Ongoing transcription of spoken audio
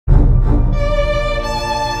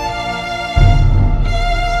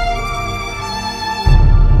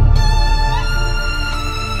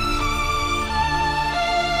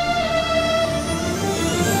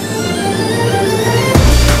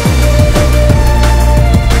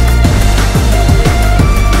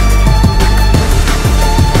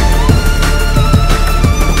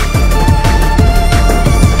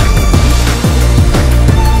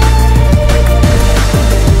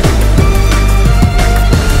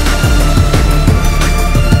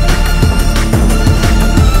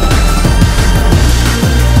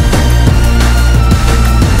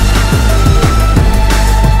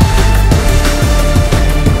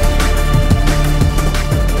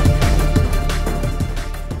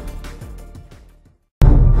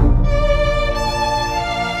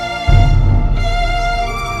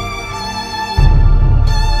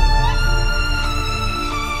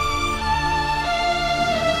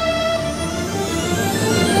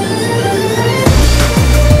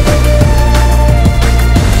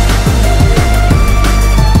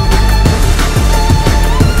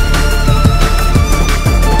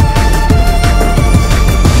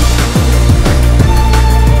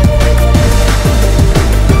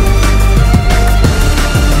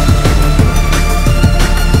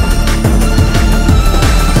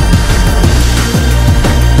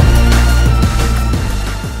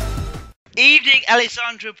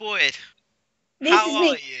Alexandra Boyd, This how is are me.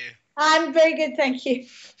 you? I'm very good, thank you.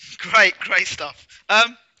 Great stuff.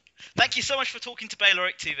 Thank you so much for talking to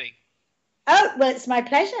Bayloric TV. Oh, well, it's my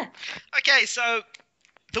pleasure. Okay, so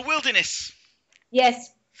The Wilderness.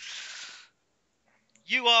 Yes,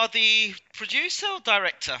 You are the producer or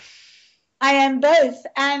director? I am both,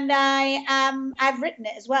 and I've written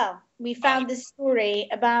it as well. We found this story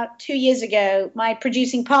about 2 years ago. My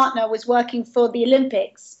producing partner was working for the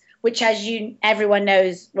Olympics, which, as everyone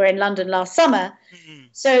knows, were in London last summer. Mm-hmm.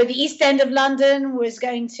 So the East End of London was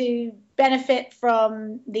going to benefit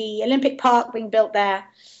from the Olympic Park being built there.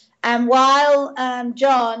 And while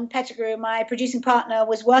John Pettigrew, my producing partner,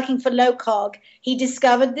 was working for LOCOG, he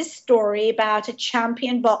discovered this story about a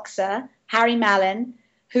champion boxer, Harry Mallon,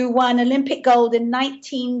 who won Olympic gold in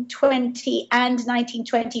 1920 and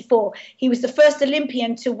 1924. He was the first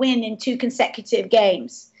Olympian to win in 2 consecutive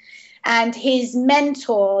games. And his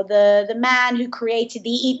mentor, the man who created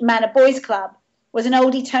the Eton Manor Boys Club, was an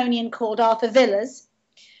old Etonian called Arthur Villiers.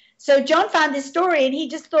 So John found this story and he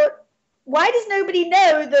just thought, why does nobody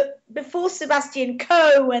know that before Sebastian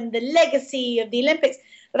Coe and the legacy of the Olympics,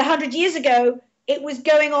 that 100 years ago, it was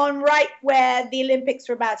going on right where the Olympics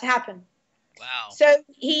were about to happen? Wow. So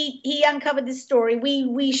he uncovered this story.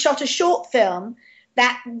 We shot a short film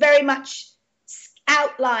that very much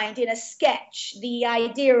outlined in a sketch the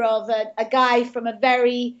idea of a guy from a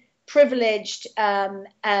very privileged and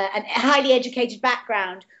highly educated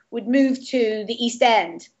background would move to the East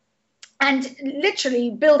End and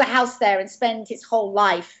literally build a house there and spend his whole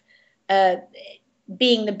life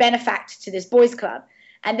being the benefactor to this boys club.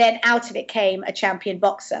 And then out of it came a champion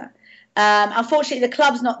boxer. Unfortunately, the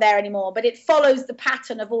club's not there anymore, but it follows the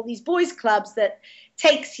pattern of all these boys clubs that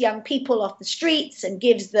takes young people off the streets and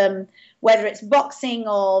gives them, whether it's boxing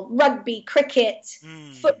or rugby, cricket,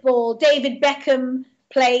 football. David Beckham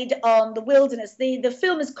played on The Wilderness. The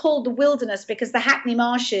film is called The Wilderness because the Hackney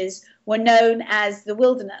Marshes were known as The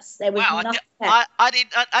Wilderness. There was nothing there. I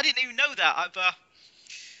didn't even know that.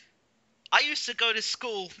 I used to go to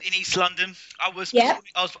school in East London. I was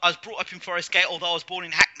brought up in Forest Gate, although I was born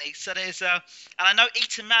in Hackney. So there's and I know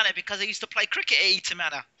Eton Manor because I used to play cricket at Eton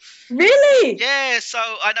Manor. Really? Yeah, so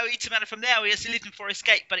I know Eton Manor from there. We used to live in Forest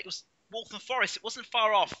Gate, but it was Waltham Forest. It wasn't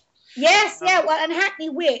far off. Yes, yeah. Well, and Hackney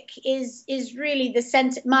Wick is really the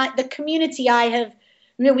centre. The community I have.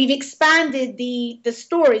 We've expanded the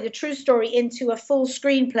story, the true story, into a full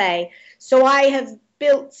screenplay. So I have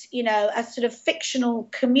built, a sort of fictional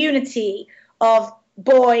community of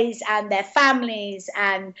boys and their families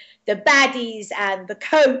and the baddies and the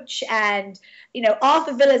coach and,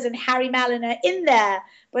 Arthur Villiers and Harry Mallon are in there.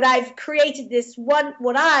 But I've created this one,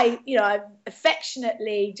 I've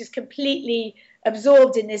affectionately just completely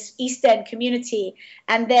absorbed in this East End community.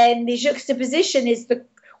 And then the juxtaposition is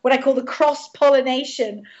what I call the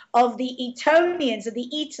cross-pollination of the Etonians, of the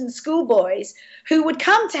Eton schoolboys, who would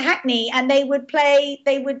come to Hackney and they would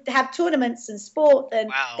have tournaments and sport,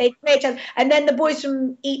 and they'd play each other. And then the boys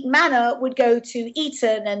from Eton Manor would go to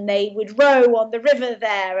Eton and they would row on the river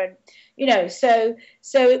there, and so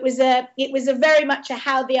it was a very much a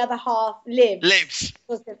how the other half lives.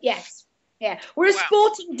 Yes. Yeah, we're a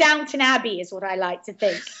sporting Downton Abbey is what I like to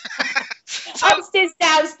think. So, upstairs,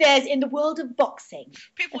 downstairs in the world of boxing.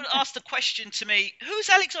 People would ask the question to me, who's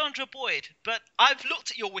Alexandra Boyd? But I've looked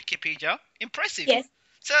at your Wikipedia. Impressive. Yes.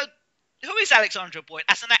 So who is Alexandra Boyd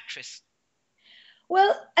as an actress?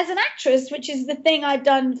 Well, as an actress, which is the thing I've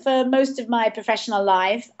done for most of my professional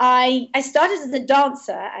life, I started as a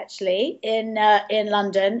dancer, actually, in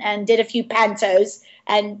London and did a few pantos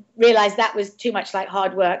and realized that was too much like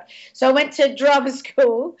hard work. So I went to drama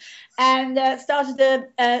school and started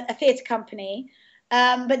a theatre company.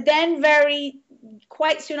 But then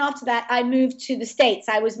quite soon after that, I moved to the States.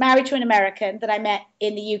 I was married to an American that I met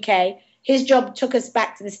in the UK. His job took us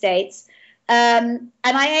back to the States. And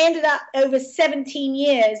I ended up over 17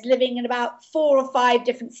 years living in about 4 or 5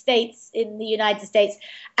 different states in the United States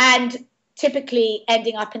and typically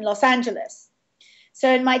ending up in Los Angeles. So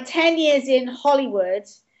in my 10 years in Hollywood,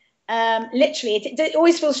 literally, it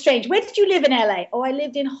always feels strange. Where did you live in LA? Oh, I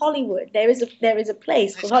lived in Hollywood. There is a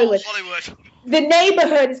place called Hollywood. The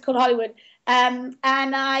neighborhood is called Hollywood. And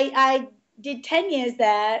I did 10 years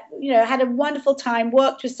there, had a wonderful time,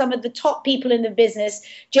 worked with some of the top people in the business.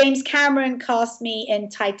 James Cameron cast me in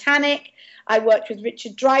Titanic. I worked with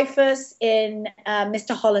Richard Dreyfuss in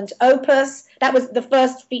Mr. Holland's Opus. That was the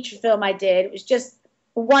first feature film I did. It was just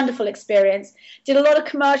a wonderful experience. Did a lot of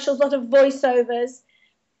commercials, a lot of voiceovers.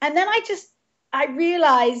 And then I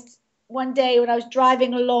realized one day when I was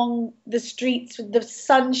driving along the streets with the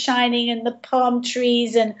sun shining and the palm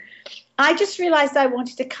trees, and I just realized I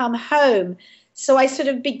wanted to come home. So I sort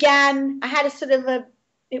of began, I had a sort of a,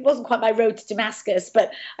 it wasn't quite my road to Damascus,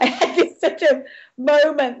 but I had this sort of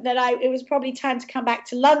moment that it was probably time to come back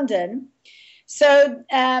to London. So,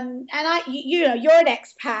 and you know, you're an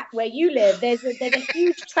expat where you live. There's a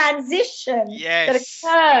huge transition that Yes.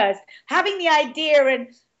 occurs. Having the idea and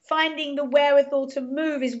finding the wherewithal to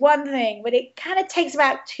move is one thing, but it kind of takes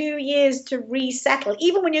about 2 years to resettle,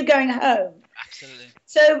 even when you're going home. Absolutely.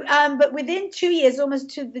 So, but within 2 years, almost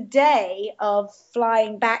to the day of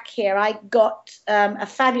flying back here, I got a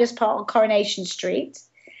fabulous part on Coronation Street.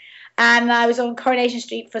 And I was on Coronation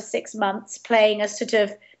Street for 6 months playing a sort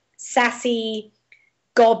of sassy,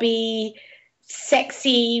 gobby,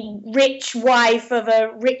 sexy, rich wife of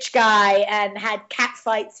a rich guy, and had cat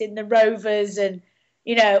fights in the Rovers and,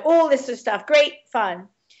 you know, all this sort of stuff. Great fun.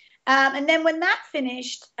 And then when that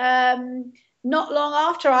finished, not long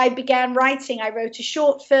after I began writing, I wrote a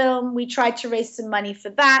short film. We tried to raise some money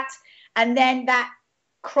for that. And then that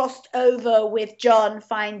crossed over with John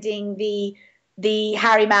finding the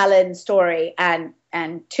Harry Mallon story. And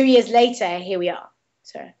 2 years later, here we are.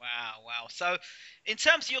 So Wow. So in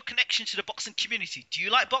terms of your connection to the boxing community, do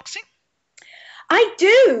you like boxing? I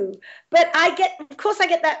do, but of course I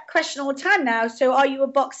get that question all the time now. So are you a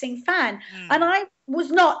boxing fan? And I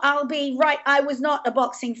was not, I'll be right, I was not a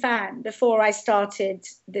boxing fan before I started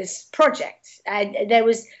this project.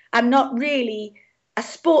 I'm not really a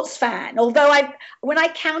sports fan, although when I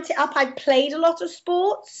count it up, I've played a lot of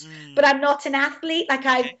sports, but I'm not an athlete. Like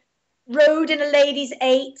I rode in a ladies'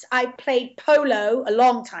 8. I played polo a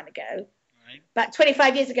long time ago, about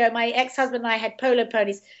 25 years ago. My ex-husband and I had polo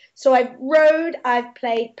ponies. So I've rode, I've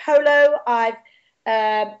played polo, I've,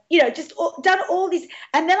 just done all these.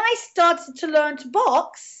 And then I started to learn to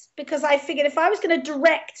box because I figured if I was going to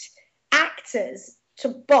direct actors to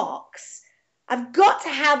box, I've got to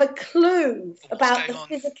have a clue about the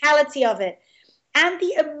physicality of it and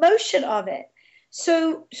the emotion of it.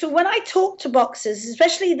 So when I talk to boxers,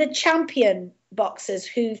 especially the champion boxers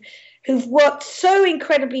who've worked so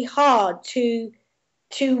incredibly hard to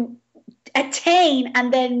attain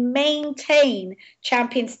and then maintain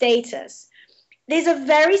champion status, there's a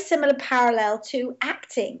very similar parallel to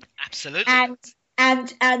acting. Absolutely.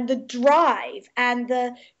 And the drive and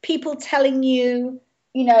the people telling you,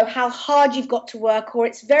 you know, how hard you've got to work, or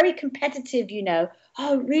it's very competitive, you know.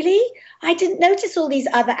 Oh, really? I didn't notice all these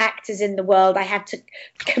other actors in the world I had to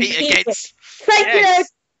compete against. With. Like, yes. You know,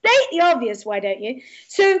 state the obvious, why don't you?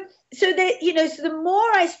 So the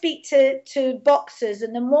more I speak to boxers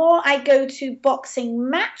and the more I go to boxing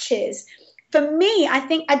matches, for me, I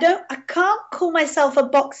think I can't call myself a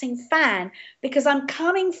boxing fan because I'm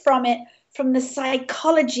coming from it from the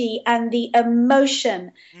psychology and the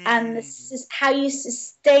emotion and how you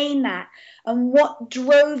sustain that and what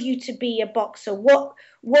drove you to be a boxer. What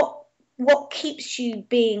keeps you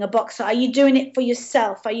being a boxer? Are you doing it for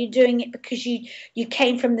yourself? Are you doing it because you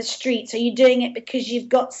came from the streets? Are you doing it because you've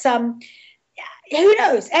got some, who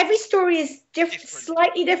knows? Every story is different.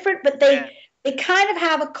 Slightly different, but they kind of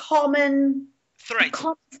have a common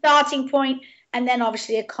starting point and then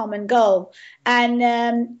obviously a common goal. And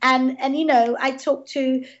you know, I talk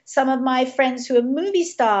to some of my friends who are movie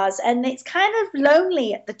stars and it's kind of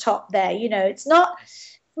lonely at the top there. You know, it's not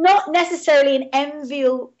necessarily an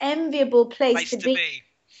enviable place to be.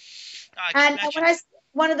 And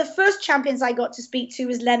one of the first champions I got to speak to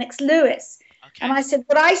was Lennox Lewis. Okay. And I said,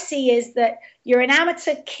 what I see is that you're an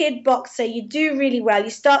amateur kid boxer. You do really well.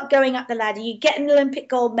 You start going up the ladder. You get an Olympic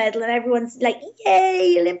gold medal and everyone's like,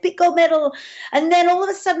 yay, Olympic gold medal. And then all of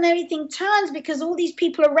a sudden everything turns because all these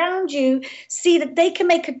people around you see that they can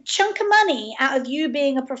make a chunk of money out of you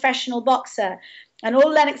being a professional boxer. And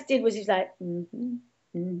all Lennox did was he's like, mm-hmm.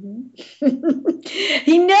 Mm-hmm.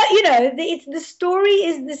 The story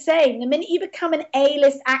is the same. The minute you become an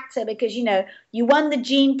A-list actor because you won the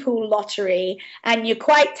gene pool lottery and you're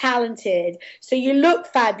quite talented, so you look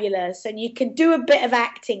fabulous and you can do a bit of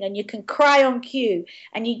acting and you can cry on cue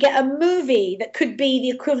and you get a movie that could be the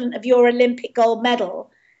equivalent of your Olympic gold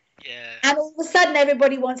medal, and all of a sudden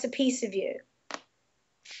everybody wants a piece of you.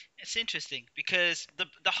 It's interesting because the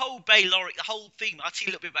whole Bayloric, the whole theme, I'll tell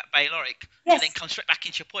you a little bit about Bayloric and then come straight back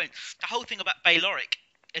into your point. The whole thing about Bayloric,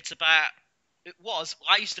 I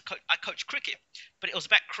coached cricket, but it was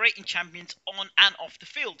about creating champions on and off the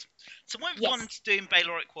field. So when we've gone to doing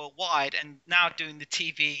Bayloric worldwide and now doing the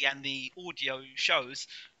TV and the audio shows,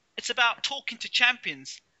 it's about talking to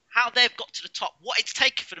champions, how they've got to the top, what it's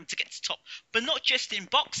taken for them to get to the top, but not just in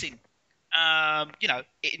boxing.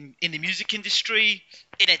 In the music industry,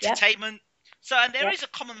 in entertainment, So, and there is a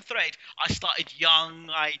common thread. I started young.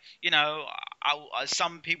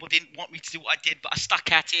 Some people didn't want me to do what I did, but I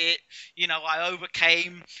stuck at it. I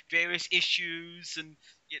overcame various issues, and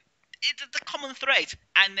it's the common thread.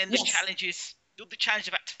 And then Yes. the challenge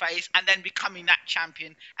I've had to face, and then becoming that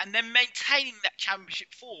champion, and then maintaining that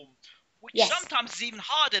championship form, which Yes. sometimes is even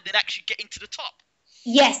harder than actually getting to the top.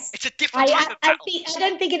 Yes. It's a different type of battle. I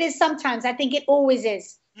don't think it is sometimes. I think it always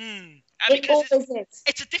is. It always is.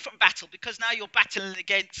 It's a different battle, because now you're battling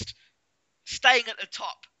against staying at the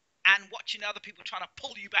top and watching other people trying to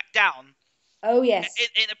pull you back down. Oh, yes.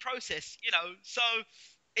 In a process, so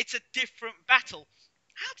it's a different battle.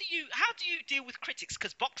 How do you deal with critics?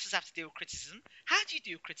 Because boxers have to deal with criticism. How do you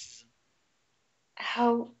deal with criticism?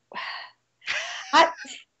 Oh, I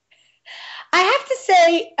have to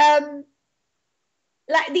say,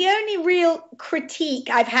 like, the only real critique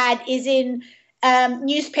I've had is in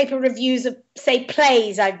newspaper reviews of, say,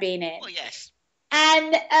 plays I've been in. Oh, yes.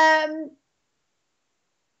 And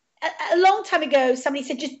a long time ago, somebody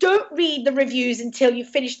said, just don't read the reviews until you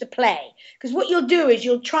finish the play. Because what you'll do is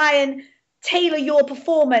you'll try and tailor your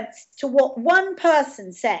performance to what one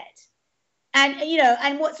person said. And,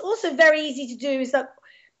 and what's also very easy to do is that,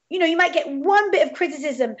 you might get one bit of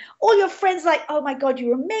criticism. All your friends like, oh my God,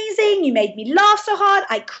 you're amazing. You made me laugh so hard.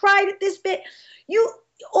 I cried at this bit. You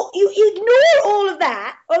ignore all of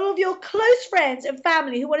that, all of your close friends and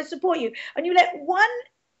family who want to support you. And you let one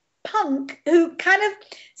punk who kind of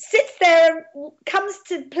sits there and comes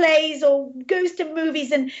to plays or goes to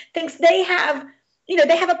movies and thinks they have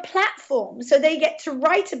a platform, so they get to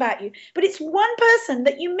write about you. But it's one person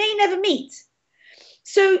that you may never meet.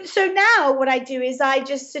 So now what I do is I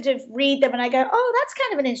just sort of read them and I go, oh, that's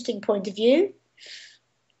kind of an interesting point of view.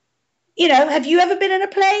 Have you ever been in a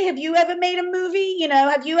play? Have you ever made a movie?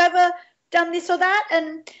 Have you ever done this or that?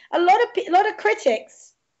 And a lot of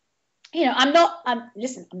critics, I'm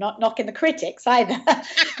not knocking the critics either,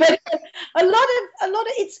 but a lot of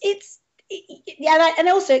it's yeah, and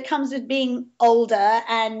also it comes with being older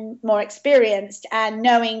and more experienced and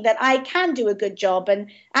knowing that I can do a good job. And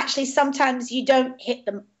actually, sometimes you don't hit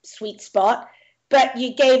the sweet spot, but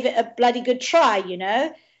you gave it a bloody good try,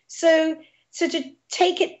 So to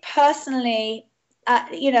take it personally,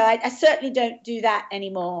 I certainly don't do that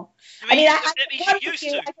anymore. I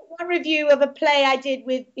got one review of a play I did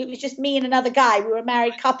it was just me and another guy. We were a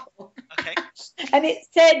married couple. Okay. And it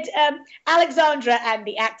said Alexandra and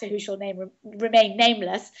the actor, who shall remain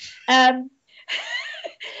nameless,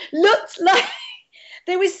 looked like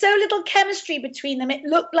there was so little chemistry between them. It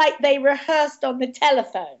looked like they rehearsed on the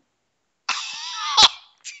telephone.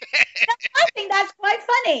 I think that's quite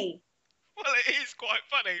funny. Well, it is quite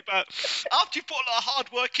funny, but after you put a lot of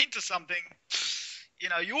hard work into something,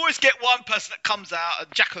 you always get one person that comes out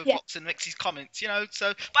and Jack O'Fox and makes his comments,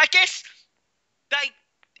 So, but I guess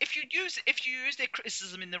if you use their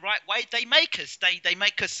criticism in the right way, they make us. They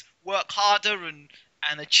make us work harder and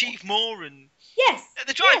achieve more. And yes,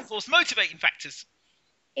 the driving force, motivating factors.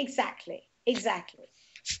 Exactly.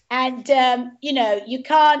 And you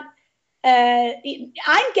can't.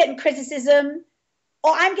 I'm getting criticism,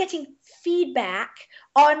 or I'm getting feedback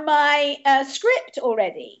on my script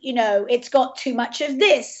already. It's got too much of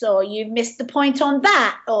this, or you missed the point on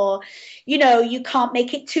that, or you can't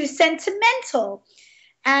make it too sentimental.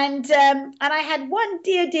 And I had one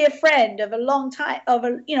dear friend of a long time,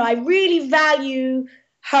 I really value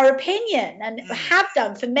her opinion and have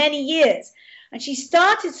done for many years. And she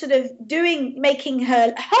started sort of making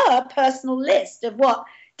her personal list of what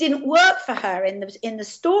didn't work for her in the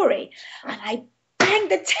story. And I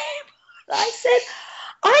banged the table. I said,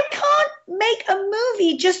 I can't make a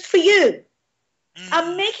movie just for you.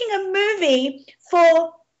 I'm making a movie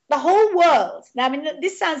for the whole world. Now, I mean,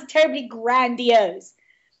 this sounds terribly grandiose.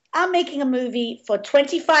 I'm making a movie for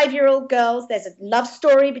 25-year-old girls. There's a love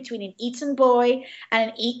story between an Eton boy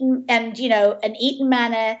and an Eton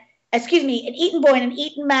Manor. An Eton boy and an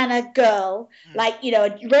Eton Manor girl, like,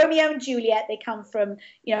 Romeo and Juliet. They come from,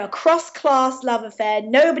 a cross-class love affair.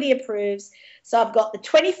 Nobody approves. So I've got the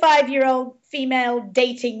 25-year-old female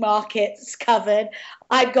dating markets covered.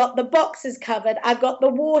 I've got the boxers covered. I've got the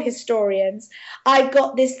war historians. I've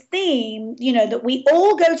got this theme, that we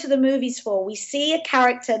all go to the movies for. We see a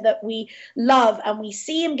character that we love and we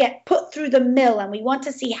see him get put through the mill and we want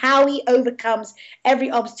to see how he overcomes every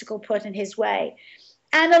obstacle put in his way.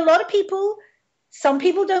 And a lot of people, some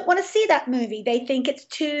people don't want to see that movie. They think it's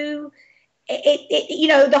too,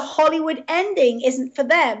 the Hollywood ending isn't for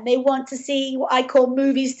them. They want to see what I call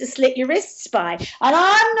movies to slit your wrists by. And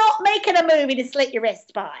I'm not making a movie to slit your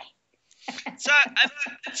wrists by. So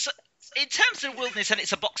in terms of Wilderness, and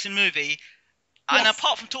it's a boxing movie, And Yes.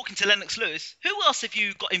 apart from talking to Lennox Lewis, who else have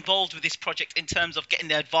you got involved with this project in terms of getting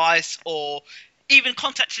their advice or even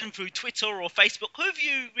contacting them through Twitter or Facebook? Who have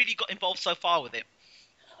you really got involved so far with it?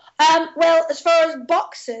 Well, as far as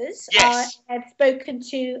boxers, Yes. I've spoken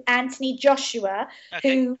to Anthony Joshua,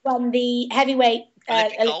 Okay. who won the heavyweight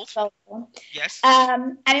Olympic gold. gold. Yes.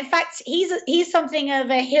 And in fact, he's something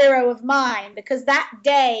of a hero of mine, because that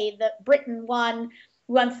day that Britain won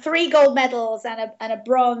 3 gold medals and a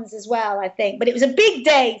bronze as well, I think. But it was a big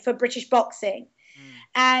day for British boxing.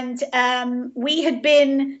 And I had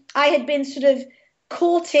been sort of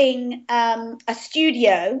courting a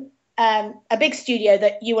studio, a big studio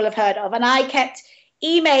that you will have heard of, and I kept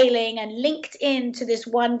emailing and linked in to this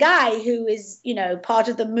one guy who is, you know, part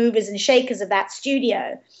of the movers and shakers of that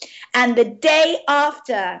studio. And the day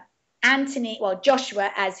after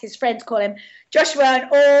Joshua, as his friends call him, Joshua and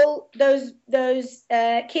all those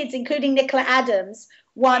kids, including Nicola Adams,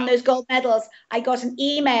 won those gold medals, I got an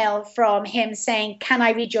email from him saying, "Can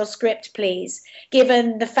I read your script, please?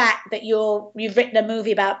 Given the fact that you've written a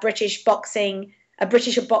movie about British boxing, a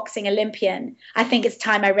British boxing Olympian, I think it's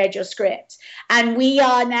time I read your script." And we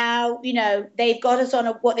are now, you know, they've got us on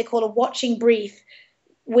what they call a watching brief,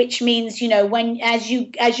 which means, you know, as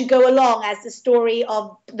you go along, as the story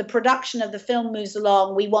of the production of the film moves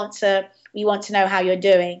along, we want to know how you're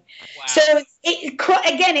doing. Wow. So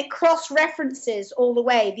it cross references all the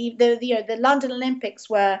way. The London Olympics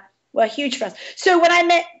were huge for us. So when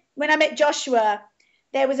I met Joshua,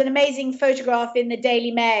 there was an amazing photograph in the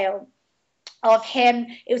Daily Mail of him.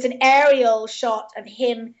 It was an aerial shot of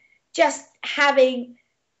him just having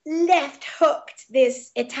left hooked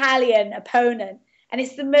this Italian opponent. And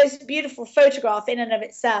it's the most beautiful photograph in and of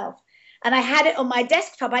itself. And I had it on my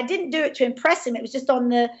desktop. I didn't do it to impress him. It was just on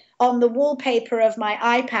the wallpaper of my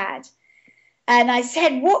iPad. And I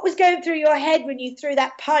said, "What was going through your head when you threw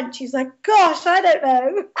that punch?" He's like, "Gosh, I don't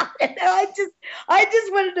know. I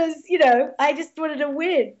just wanted to, you know, I just wanted to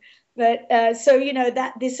win." But so, you know,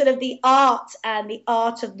 that this sort of the art and the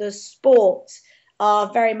art of the sport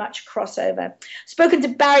are very much crossover. Spoken to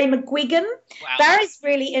Barry McGuigan. Wow. Barry's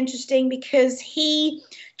really interesting because he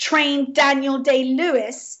trained Daniel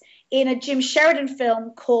Day-Lewis in a Jim Sheridan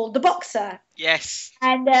film called The Boxer. Yes.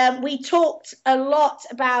 And we talked a lot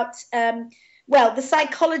about, the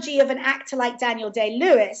psychology of an actor like Daniel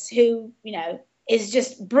Day-Lewis, who, you know, is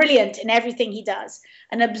just brilliant in everything he does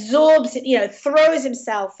and absorbs it, you know, throws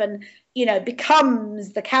himself and, you know,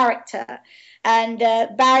 becomes the character. And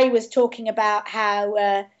Barry was talking about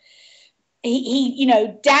how he, you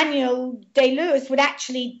know, Daniel Day-Lewis would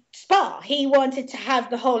actually spar. He wanted to have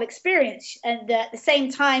the whole experience. And at the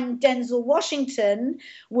same time, Denzel Washington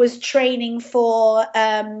was training for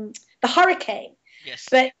the Hurricane. Yes.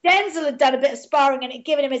 But Denzel had done a bit of sparring and it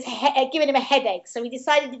given him a headache. So he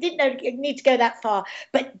decided he didn't need to go that far.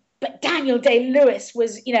 But Daniel Day-Lewis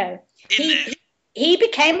was, you know, he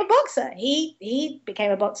became a boxer. He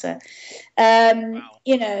became a boxer. Wow.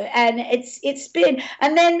 You know, and it's been,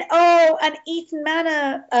 and then an Ethan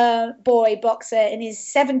Manor boy boxer in his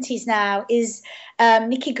 70s now is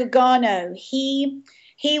Nicky Gargano. He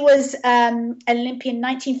was an Olympian in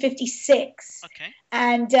 1956. Okay.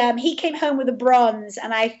 And he came home with a bronze,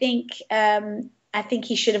 and I think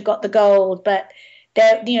he should have got the gold. But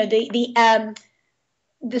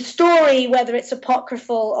the story, whether it's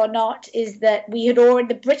apocryphal or not, is that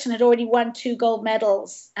Britain had already won 2 gold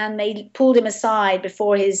medals, and they pulled him aside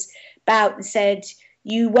before his bout and said,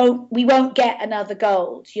 we won't get another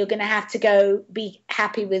gold. You're going to have to go be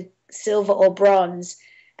happy with silver or bronze.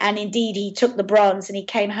 And indeed, he took the bronze, and he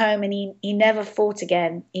came home, and he never fought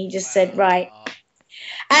again. He just said, right.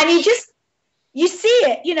 And you see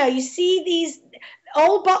it, you know, you see these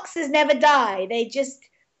old boxers never die.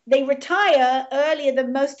 They retire earlier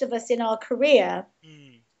than most of us in our career.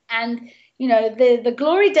 And, you know, the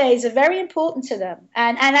glory days are very important to them.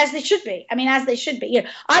 And as they should be. I mean, as they should be. You know,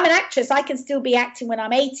 I'm an actress. I can still be acting when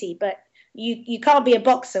I'm 80, but you can't be a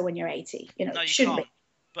boxer when you're 80. You know, no, you shouldn't can't. Be.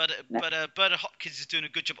 But Berta Hopkins is doing a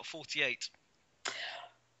good job at 48.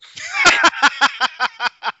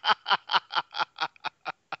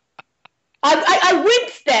 I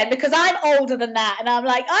winced then because I'm older than that, and I'm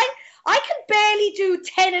like, I can barely do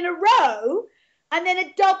 10 in a row, and then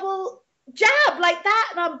a double jab like that,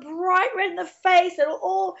 and I'm bright red in the face, and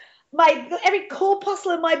every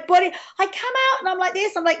corpuscle in my body. I come out and I'm like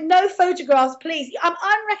this. I'm like, no photographs, please. I'm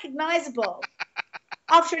unrecognizable.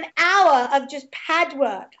 After an hour of just pad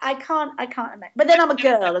work, I can't imagine. But then I'm a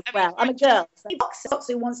girl as well. I'm a girl. So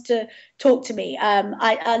boxer who wants to talk to me.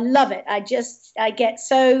 I love it. I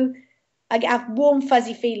have warm,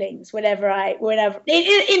 fuzzy feelings whenever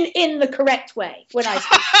in the correct way when I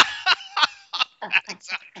speak.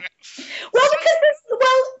 Alexandra. Well,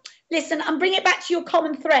 well, listen, I'm bringing it back to your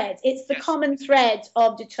common thread. It's the common thread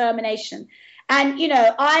of determination. And, you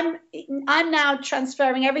know, I'm now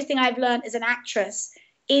transferring everything I've learned as an actress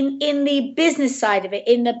in the business side of it,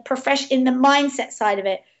 in the in the mindset side of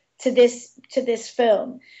it, to this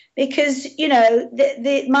film. Because, you know,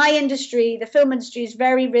 my industry, the film industry, is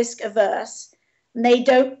very risk averse. And they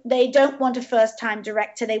don't want a first time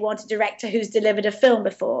director. They want a director who's delivered a film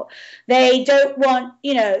before. They don't want,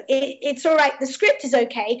 you know, it's all right. The script is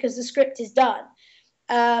okay because the script is done.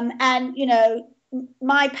 And, you know,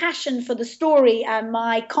 my passion for the story and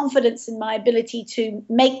my confidence in my ability to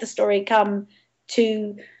make the story come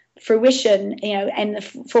to fruition, you know, in the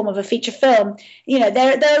form of a feature film, you know,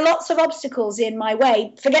 there are lots of obstacles in my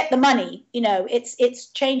way. Forget the money, you know, it's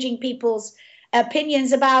changing people's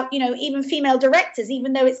opinions about, you know, even female directors,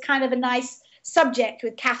 even though it's kind of a nice subject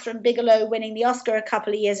with Catherine Bigelow winning the Oscar a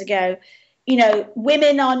couple of years ago. You know,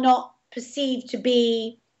 women are not perceived to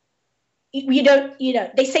be, you know,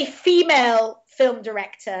 they say female film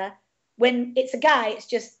director. When it's a guy, it's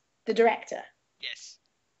just the director. Yes.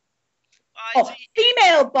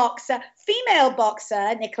 Female boxer,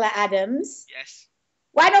 Nicola Adams. Yes.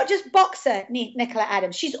 Why not just boxer, Nicola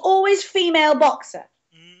Adams? She's always female boxer.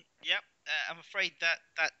 Yep. I'm afraid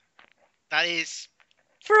that is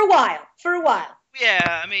for a while.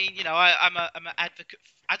 Yeah, I mean, you know, I'm an advocate.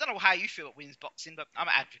 I don't know how you feel about women's boxing, but I'm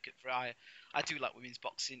an advocate for it. I do like women's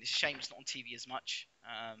boxing. It's a shame it's not on TV as much.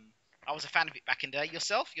 I was a fan of it back in the day.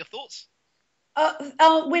 Yourself, your thoughts?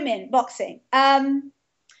 Women boxing.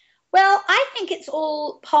 Well, I think it's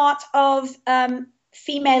all part of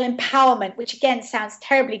female empowerment, which again sounds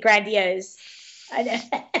terribly grandiose.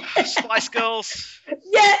 Spice Girls.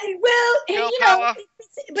 Yeah, well, Girl you power. know,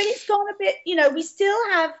 but it's gone a bit. You know, we still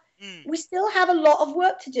have a lot of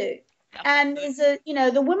work to do, and there's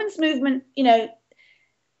the women's movement. You know,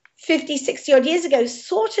 50, 60 odd years ago,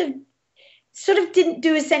 sort of didn't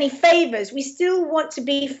do us any favors. We still want to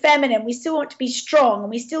be feminine. We still want to be strong, and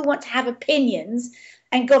we still want to have opinions.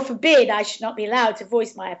 And God forbid I should not be allowed to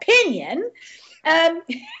voice my opinion.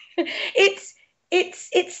 It's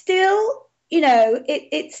still, you know,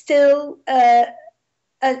 it's still a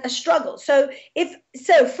struggle. So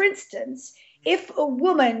for instance, if a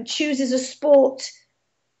woman chooses a sport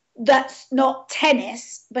that's not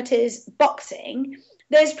tennis but is boxing,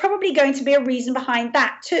 there's probably going to be a reason behind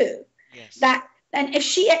that too. Yes. And if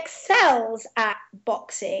she excels at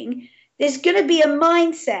boxing, there's going to be a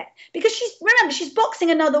mindset, because she's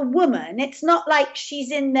boxing another woman. It's not like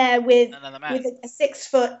she's in there with a 6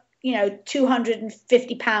 foot, you know,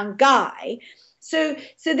 250-pound guy. So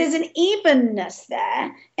there's an evenness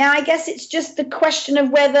there. And I guess it's just the question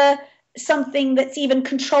of whether something that's even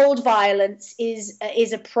controlled violence is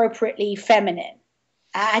appropriately feminine.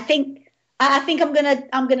 I think I'm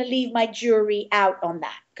gonna leave my jury out on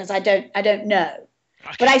that, because I don't know.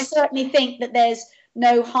 Okay. But I certainly think that there's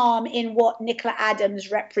no harm in what Nicola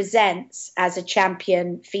Adams represents as a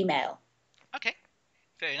champion female. Okay,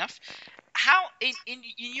 fair enough. How, in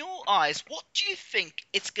your eyes, what do you think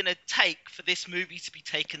it's going to take for this movie to be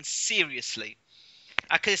taken seriously?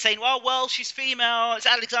 Because saying, well, she's female, it's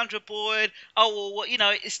Alexandra Boyd, well, you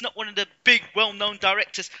know, it's not one of the big, well-known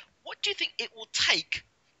directors. What do you think it will take,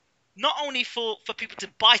 not only for people to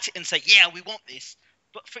bite it and say, yeah, we want this,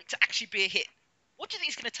 but for it to actually be a hit? What do you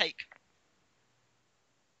think it's going to take?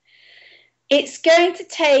 It's going to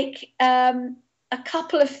take a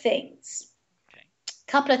couple of things,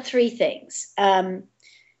 three things. An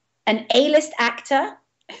A-list actor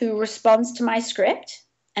who responds to my script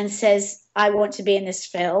and says, I want to be in this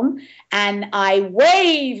film, and I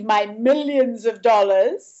waive my millions of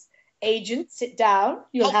dollars. Agent, sit down.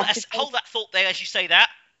 Hold that thought there as you say that.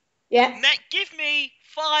 Yeah. Now, give me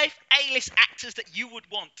 5 A-list actors that you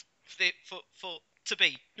would want to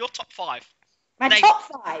be your top 5. My top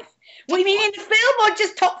 5. What do you mean, in the film, or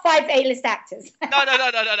just top 5 A-list actors? No.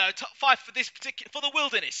 Top 5 for this particular, for the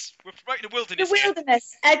wilderness. We're promoting the wilderness. The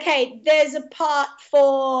wilderness. Here. Okay, there's a part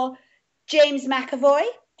for James McAvoy.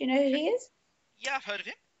 Do you know who he is? Yeah, I've heard of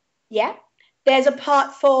him. Yeah. There's a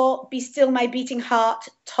part for Be Still My Beating Heart,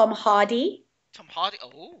 Tom Hardy. Tom Hardy?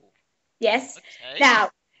 Oh. Yes. Okay.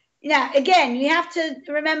 Now, again, you have to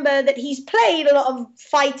remember that he's played a lot of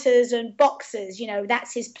fighters and boxers. You know,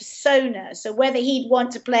 that's his persona. So whether he'd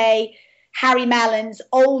want to play Harry Mallon's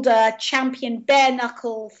older champion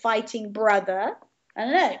bare-knuckle fighting brother, I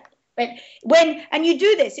don't know. But and you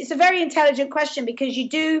do this, it's a very intelligent question, because you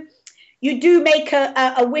do make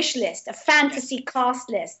a wish list, a fantasy cast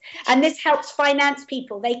list. And this helps finance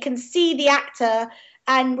people. They can see the actor,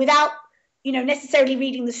 and without necessarily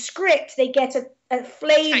reading the script. They get a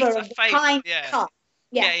flavour of the kind of cut.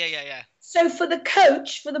 Yeah. So for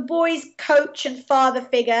the boys' coach and father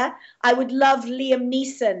figure, I would love Liam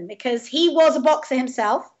Neeson, because he was a boxer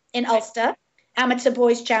himself in Ulster, amateur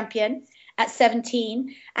boys champion at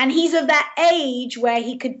 17. And he's of that age where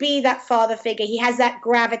he could be that father figure. He has that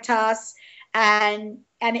gravitas, and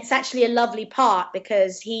it's actually a lovely part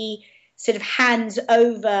because he sort of hands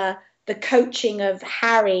over the coaching of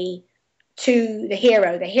Harry to the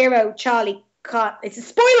hero. The hero, Charlie, can't. It's a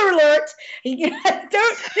spoiler alert. Don't.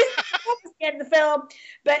 This is the end of the film,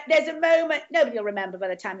 but there's a moment. Nobody will remember by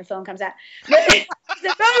the time the film comes out. But there's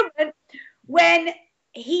a moment when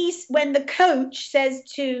the coach says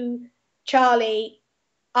to Charlie,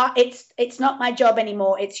 "It's not my job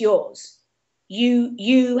anymore. It's yours.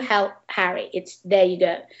 You help Harry. There you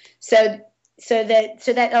go." So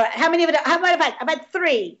that. All right, how many of it? How many have I had? I've had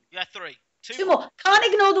 3. Yeah, 3. Two more. Can't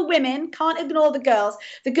ignore the women. Can't ignore the girls.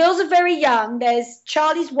 The girls are very young. There's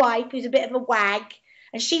Charlie's wife, who's a bit of a wag,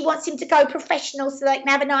 and she wants him to go professional so they can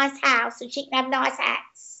have a nice house and she can have nice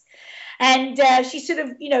hats. And she's sort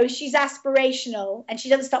of, she's aspirational, and she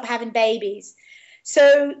doesn't stop having babies.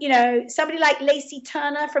 So, somebody like Lacey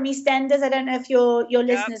Turner from EastEnders. I don't know if your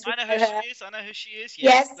listeners I know who she is. I know who she is.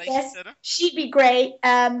 Yes. Turner. She'd be great.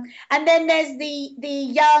 And then there's the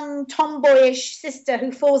young tomboyish sister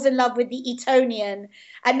who falls in love with the Etonian,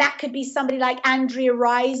 and that could be somebody like Andrea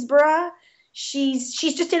Riseborough. She's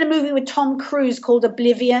just in a movie with Tom Cruise called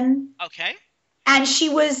Oblivion. Okay. And she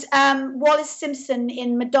was Wallace Simpson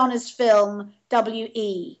in Madonna's film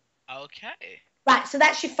W.E. Okay. Right, so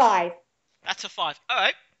that's your 5. That's a 5. All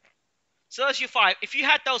right. So that's your 5. If you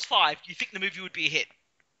had those 5, you think the movie would be a hit?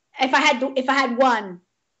 If I had one,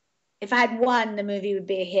 the movie would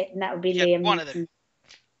be a hit, and that would be Liam. One of them.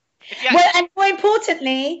 Well, and more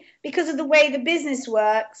importantly, because of the way the business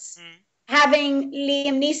works, having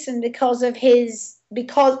Liam Neeson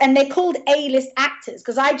and they're called A-list actors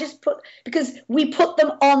because we put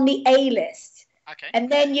them on the A-list. Okay. And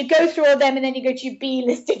then you go through all them, and then you go to your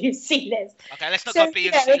B-list and your C-list. Okay, let's not go B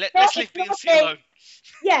and C. Let's leave B and C alone.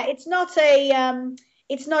 Yeah, it's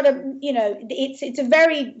a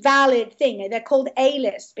very valid thing. They're called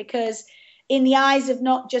A-list because in the eyes of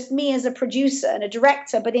not just me as a producer and a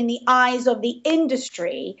director, but in the eyes of the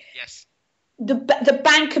industry, yes, the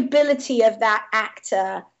bankability of that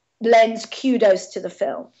actor lends kudos to the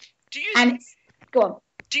film. Go on.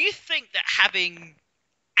 Do you think that having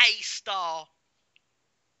A-star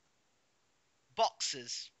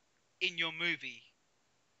boxers in your movie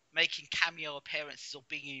making cameo appearances or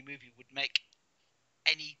being in your movie would make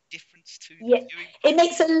any difference to the viewing? It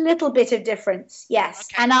makes a little bit of difference, yes.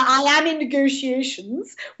 Okay. And I am in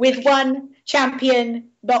negotiations with one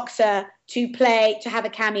champion boxer to have a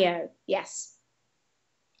cameo, yes.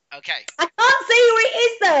 Okay. I can't say who it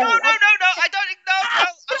is, though. No, I don't know.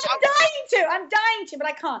 I'm dying to, but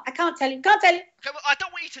I can't. I can't tell you. Okay, well, I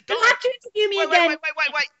don't want you to die. You have to interview me again. Wait.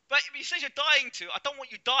 But you said you're dying to. I don't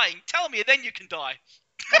want you dying. Tell me, and then you can die.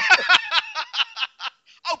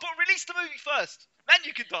 Oh, but release the movie first. Then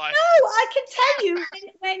you can die. No, I can tell you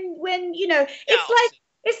when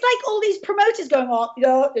it's like all these promoters going on.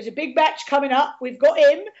 There's a big match coming up. We've got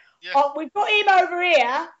him. Yeah. We've got him over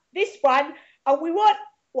here. This one, and we want.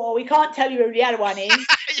 Well, we can't tell you who the other one is.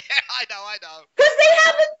 Yeah, I know. Because they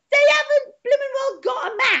haven't blooming well got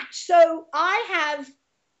a match. So I have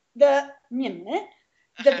and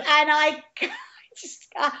I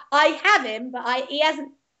have him, but he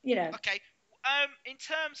hasn't, Okay. In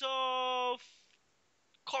terms of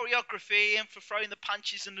choreography and for throwing the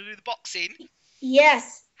punches and to do the boxing.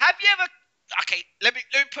 Yes. Have you ever? Okay, let me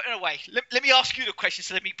put it away. Let me ask you the question.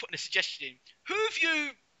 So let me put in a suggestion in.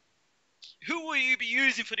 Who will you be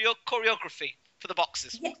using for the choreography for the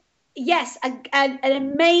boxers? Yes, an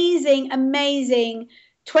amazing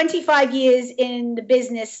 25 years in the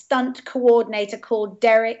business stunt coordinator called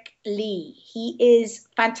Derek Lee. He is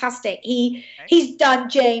fantastic. He's done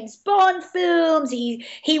James Bond films. He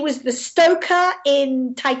was the stoker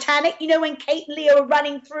in Titanic. When Kate and Leo are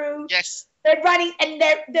running through. Yes. They're running and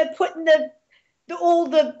they're putting all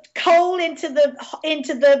the coal into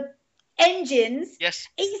the engines. Yes.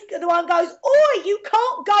 He's the one who goes, "Oh, you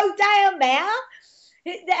can't go down there."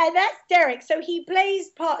 And that's Derek. So he plays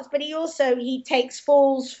parts, but he takes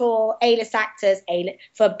falls for A-list actors,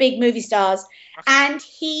 for big movie stars.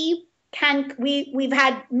 Okay. And we've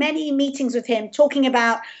had many meetings with him talking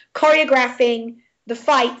about choreographing the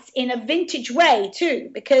fights in a vintage way too.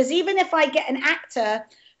 Because even if I get an actor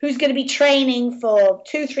who's going to be training for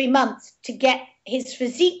 2-3 months to get his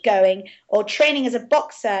physique going or training as a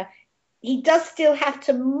boxer, he does still have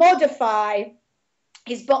to modify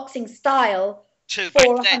his boxing style To back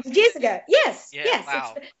 400 years ago. Yes, Yeah, yes.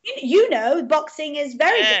 wow. You know, boxing is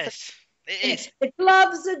very different. Yes, it is. The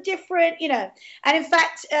gloves are different, and in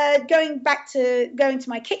fact, going to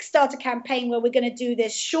my Kickstarter campaign, where we're going to do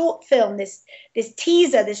this short film, this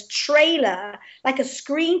teaser, this trailer, like a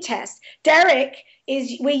screen test.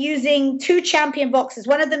 We're using 2 champion boxers.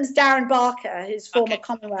 One of them's Darren Barker, who's former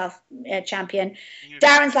Commonwealth champion.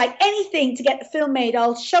 Darren's like, anything to get the film made,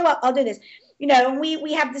 I'll show up, I'll do this. And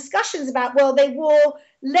we have discussions about, well, they wore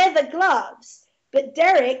leather gloves. But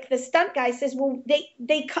Derek, the stunt guy, says, well, they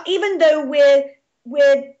even though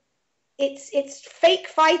it's fake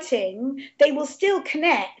fighting, they will still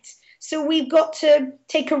connect. So we've got to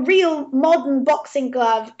take a real modern boxing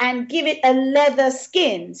glove and give it a leather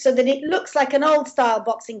skin so that it looks like an old style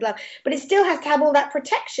boxing glove, but it still has to have all that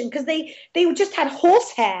protection, because they just had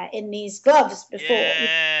horsehair in these gloves before.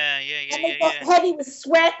 And they got heavy with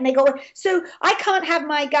sweat, and so I can't have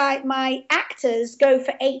my actors go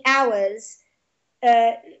for 8 hours.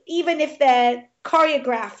 Even if they're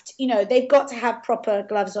choreographed, they've got to have proper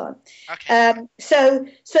gloves on. So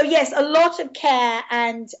yes, a lot of care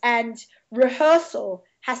and rehearsal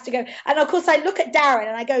has to go. And of course, I look at Darren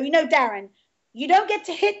and I go, Darren, you don't get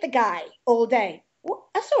to hit the guy all day. Well,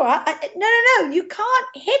 that's all right. No, you can't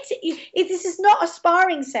hit it. This is not a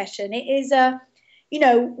sparring session. It is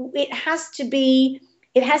it has to be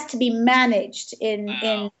managed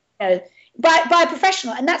by a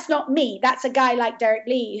professional, and that's not me. That's a guy like Derek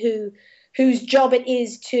Lee whose job it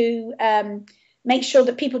is to make sure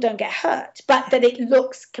that people don't get hurt, but that it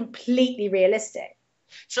looks completely realistic.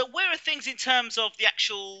 So where are things in terms of the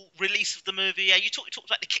actual release of the movie? You talked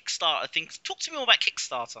about the Kickstarter things. Talk to me more about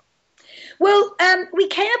Kickstarter. Well, we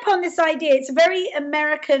came upon this idea. It's a very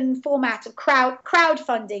American format of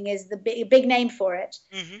crowdfunding is the big name for it.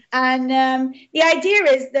 Mm-hmm. And the idea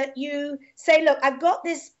is that you say, look, I've got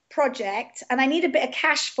this project and I need a bit of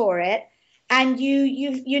cash for it, and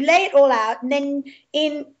you lay it all out, and then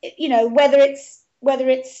whether it's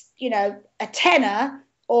a tenner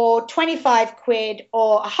or 25 quid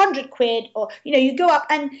or 100 quid, or you go up,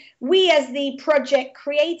 and we as the project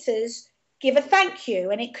creators give a thank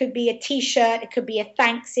you, and it could be a t-shirt, it could be a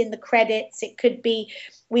thanks in the credits, it could be,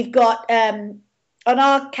 we've got on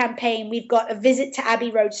our campaign, we've got a visit to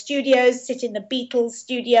Abbey Road Studios, sit in the Beatles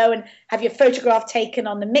studio and have your photograph taken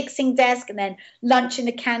on the mixing desk, and then lunch in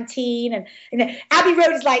the canteen. And Abbey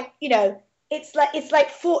Road is like, it's like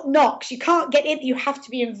Fort Knox. You can't get in, you have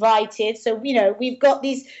to be invited. So, we've got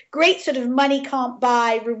these great sort of money can't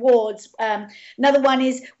buy rewards. Another one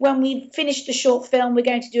is when we finish the short film, we're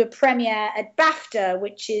going to do a premiere at BAFTA,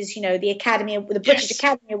 which is, the British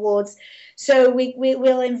Academy Awards. So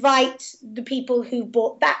we'll invite the people who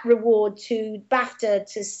bought that reward to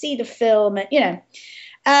BAFTA to see the film,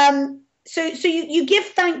 So you give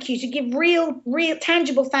thank yous, you give real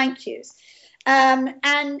tangible thank yous.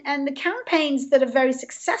 And the campaigns that are very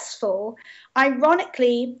successful,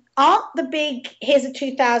 ironically, aren't the big, here's a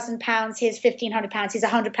 £2,000, here's £1,500, here's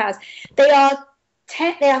 £100. They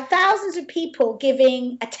are thousands of people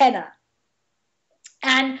giving a tenner.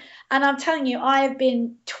 And I'm telling you, I have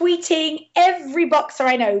been tweeting every boxer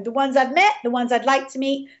I know, the ones I've met, the ones I'd like to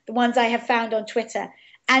meet, the ones I have found on Twitter.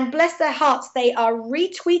 And bless their hearts, they are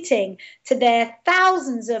retweeting to their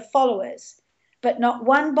thousands of followers. But not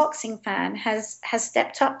one boxing fan has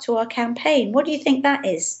stepped up to our campaign. What do you think that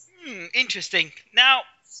is? Interesting. Now,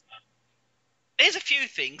 here's a few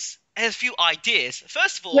things. Here's a few ideas.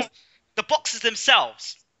 First of all, the boxers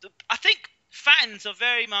themselves. I think fans are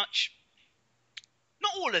very much...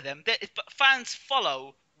 Not all of them, but fans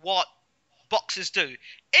follow what boxers do.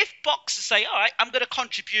 If boxers say, all right, I'm going to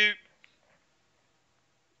contribute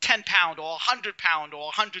 £10 or £100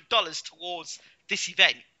 or $100 towards this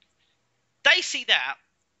event, they see that.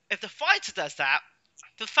 If the fighter does that,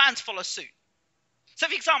 the fans follow suit. So,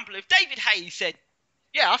 for example, if David Haye said,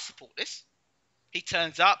 yeah, I support this, he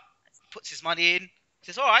turns up, puts his money in,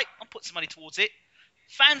 says, all right, I'll put some money towards it,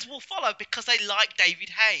 fans will follow because they like David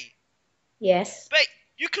Haye. Yes. But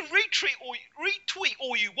you can retweet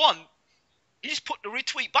all you want. You just put the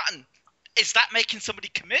retweet button. Is that making somebody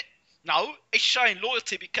commit? No, it's showing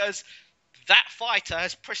loyalty because that fighter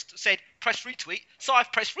has said press retweet, so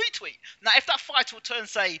I've pressed retweet. Now, if that fighter will turn and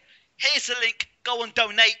say, here's the link, go and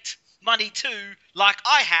donate money to, like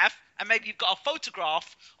I have, and maybe you've got a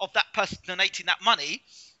photograph of that person donating that money,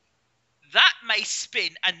 that may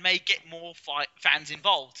spin and may get more fans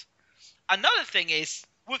involved. Another thing is,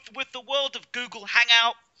 with the world of Google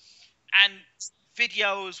Hangout and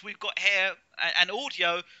videos we've got here and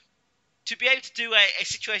audio, to be able to do a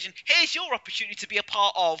situation, here's your opportunity to be a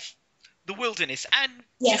part of the wilderness, and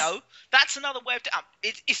Yes. that's another way of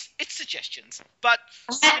it's suggestions, but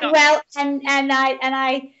well, and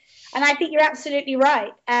I think you're absolutely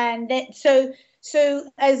right, and that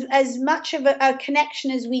so as much of a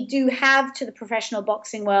connection as we do have to the professional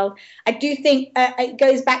boxing world, I do think it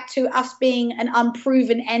goes back to us being an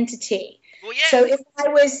unproven entity. Well, yeah. So if I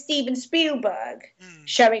was Steven Spielberg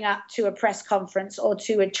showing up to a press conference or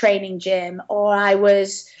to a training gym, or I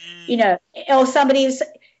was, or somebody was, so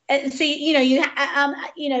that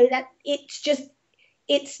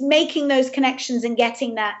it's making those connections and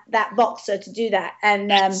getting that boxer to do that,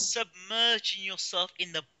 and submerging yourself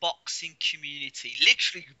in the boxing community,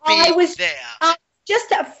 literally I was there.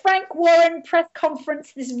 Just at a Frank Warren press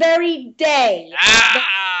conference this very day.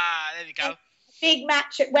 There we go. Big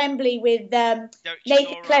match at Wembley with Nathan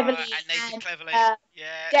Cleverly and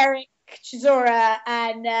Derek Chisora,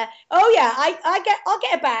 and I'll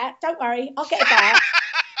get it back. Don't worry, I'll get it back.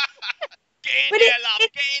 Get in there, love. Get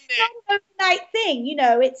in there. It's not an overnight thing,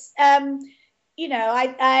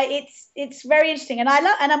 it's it's very interesting, and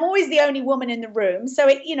I'm always the only woman in the room, so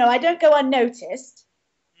I don't go unnoticed.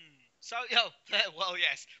 So well,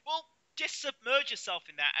 yes, well, just submerge yourself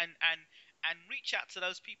in that and reach out to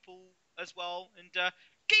those people as well, and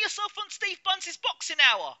get yourself on Steve Bunce's boxing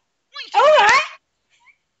hour. All right.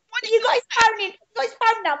 You got his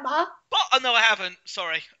phone number? Oh no, I haven't.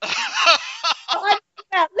 Sorry.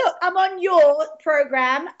 Look, I'm on your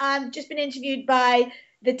program. I've just been interviewed by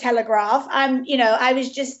the Telegraph. I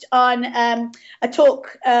was just on a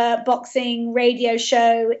talk boxing radio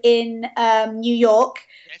show in New York.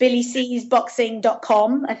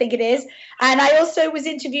 BillyC'sBoxing.com, I think it is. And I also was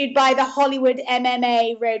interviewed by the Hollywood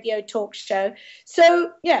MMA radio talk show.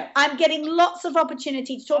 So, I'm getting lots of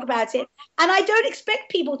opportunity to talk about it. And I don't expect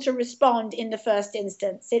people to respond in the first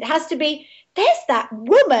instance. It has to be, there's that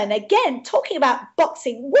woman again talking about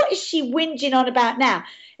boxing. What is she whinging on about now?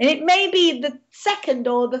 And it may be the second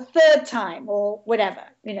or the third time or whatever,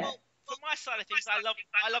 Well, from my side of things, I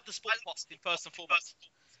love the sport of boxing first and foremost.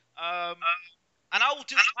 And I will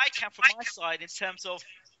do what I can from my side in terms of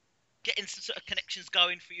getting some sort of connections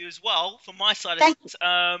going for you as well. From my side of things,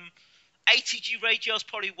 ATG Radio is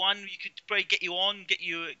probably one you could probably get you on, get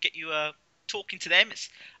you talking to them. It's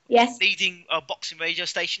a leading boxing radio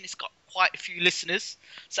station. It's got quite a few listeners.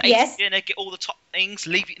 So ATG, get all the top things.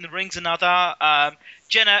 Leave It in the Ring's another.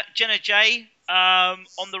 Jenna J on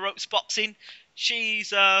the ropes boxing.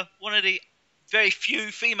 She's one of the very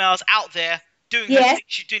few females out there doing her thing.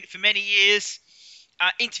 She's doing it for many years.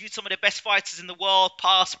 Interviewed some of the best fighters in the world,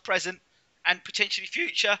 past, present, and potentially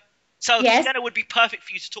future. So Jenna would be perfect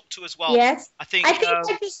for you to talk to as well. Yes, I think I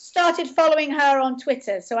just started following her on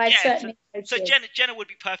Twitter, so I certainly. So Jenna would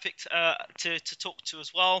be perfect to talk to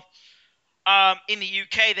as well. In the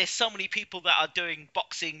UK, there's so many people that are doing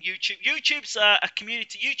boxing. YouTube's a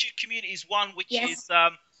community. YouTube community is one which is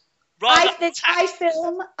I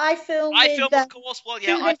film, of course. Well,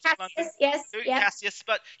 yeah, Cassius.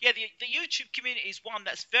 But yeah, the YouTube community is one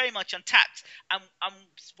that's very much untapped. And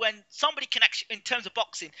when somebody can actually, in terms of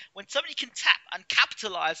boxing, when somebody can tap and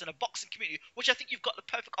capitalize on a boxing community, which I think you've got the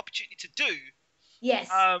perfect opportunity to do. Yes.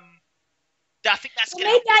 I think that's maybe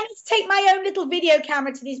I need to take my own little video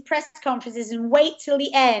camera to these press conferences and wait till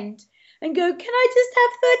the end and go, can I just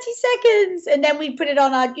have 30 seconds? And then we put it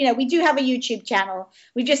on our, we do have a YouTube channel.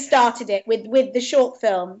 We just started it with the short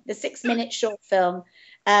film, the 6-minute short film.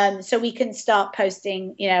 So we can start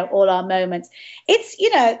posting, all our moments. It's,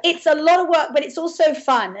 it's a lot of work, but it's also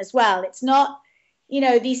fun as well. It's not,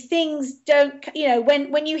 these things don't,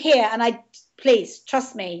 when you hear, and please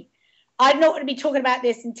trust me, I'm not going to be talking about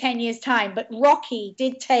this in 10 years' time, but Rocky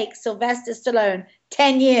did take Sylvester Stallone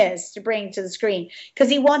 10 years to bring to the screen because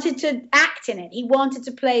he wanted to act in it. He wanted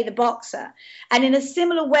to play the boxer. And in a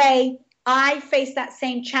similar way, I face that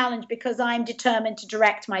same challenge because I'm determined to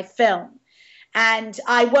direct my film. And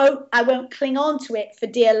I won't cling on to it for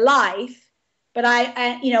dear life, but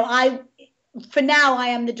for now, I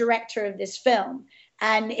am the director of this film.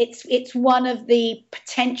 And it's one of the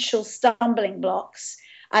potential stumbling blocks.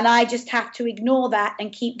 And I just have to ignore that and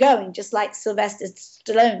keep going, just like Sylvester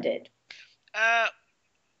Stallone did.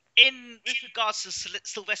 With regards to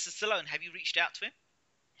Sylvester Stallone, have you reached out to him?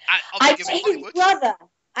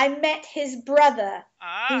 I met his brother,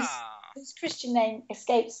 whose Christian name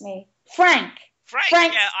escapes me. Frank.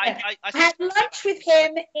 Yeah, I had lunch with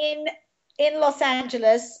him in Los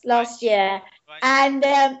Angeles last year, and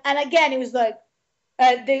again it was like.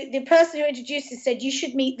 The person who introduced us said, you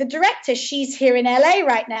should meet the director. She's here in LA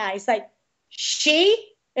right now. He's like, she?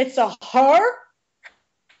 It's a her?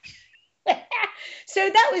 So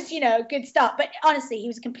that was, a good start. But honestly, he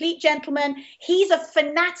was a complete gentleman. He's a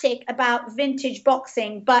fanatic about vintage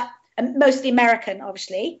boxing, but mostly American,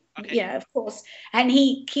 obviously, Okay. of course. And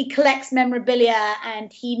he collects memorabilia,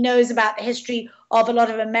 and he knows about the history of a lot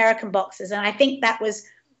of American boxers. And I think that was,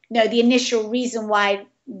 the initial reason why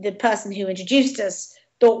the person who introduced us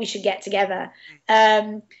thought we should get together.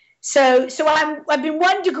 So I've been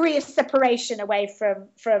 1 degree of separation away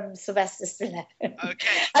from Sylvester Stallone. Okay.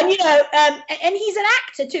 And and he's an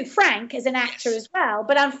actor too. Frank is an actor as well,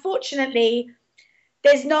 but unfortunately,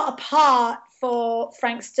 there's not a part for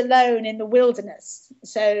Frank Stallone in the wilderness.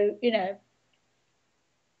 So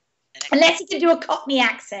unless he can do a Cockney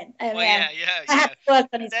accent. I have to work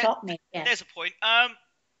on his Cockney. Yeah. There's a point.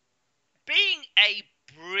 Being a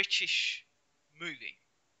British movie.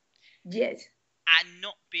 Yes. And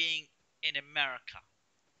not being in America.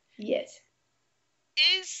 Yes.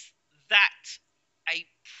 Is that a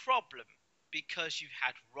problem? Because you've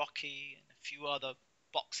had Rocky and a few other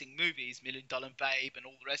boxing movies, $1 Million Babe and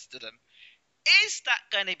all the rest of them. Is that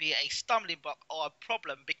going to be a stumbling block or a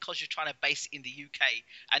problem because you're trying to base it in the UK?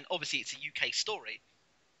 And obviously it's a UK story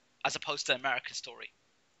as opposed to an American story.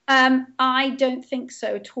 I don't think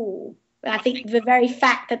so at all. I think the very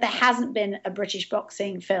fact that there hasn't been a British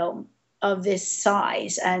boxing film of this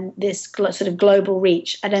size and this sort of global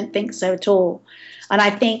reach, I don't think so at all. And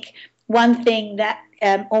I think one thing that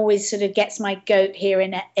always sort of gets my goat here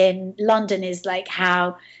in London is like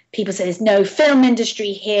how people say there's no film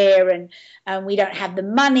industry here, and we don't have the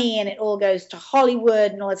money, and it all goes to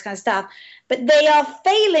Hollywood and all this kind of stuff. But they are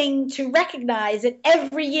failing to recognize that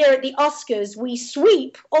every year at the Oscars we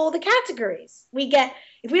sweep all the categories.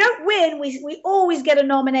 If we don't win, we always get a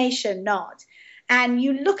nomination nod. And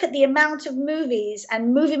you look at the amount of movies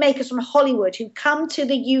and movie makers from Hollywood who come to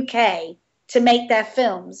the UK to make their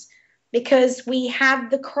films, because we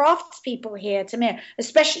have the craftspeople here to make,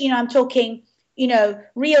 especially, I'm talking,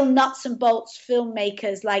 real nuts and bolts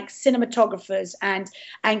filmmakers like cinematographers and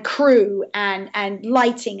crew and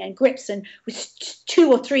lighting and grips, and with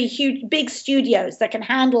 2 or 3 huge big studios that can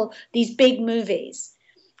handle these big movies.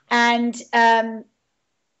 And they,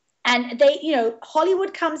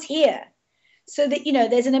 Hollywood comes here. So that,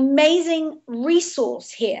 there's an amazing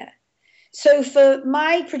resource here. So for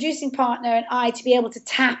my producing partner and I to be able to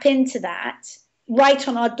tap into that right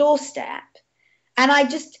on our doorstep, and I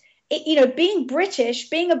just, being British,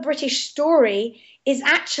 being a British story is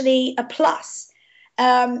actually a plus.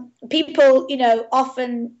 People,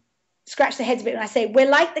 often scratch their heads a bit when I say we're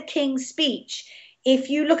like the King's Speech. If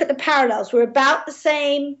you look at the parallels, we're about the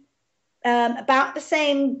same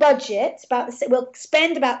budget, we'll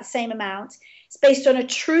spend about the same amount. It's based on a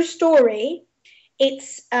true story.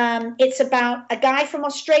 It's about a guy from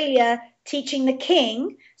Australia teaching the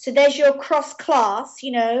king. So there's your cross class.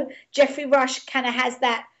 Geoffrey Rush kind of has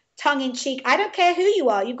that tongue in cheek. I don't care who you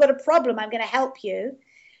are. You've got a problem. I'm going to help you.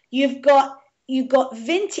 You've got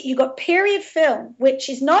vintage. You've got period film, which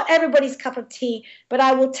is not everybody's cup of tea, but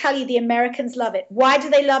I will tell you, the Americans love it. Why do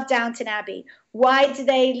they love Downton Abbey? Why do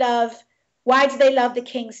they love the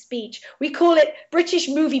King's Speech? We call it British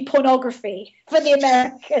movie pornography for the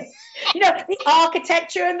Americans. The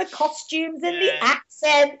architecture and the costumes and the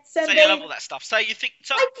accents. And so you love all that stuff. So you think?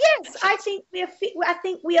 So yes, I think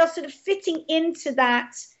we are sort of fitting into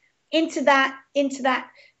that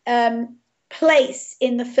place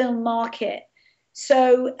in the film market.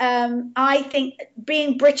 So I think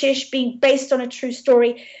being British, being based on a true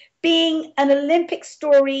story, being an Olympic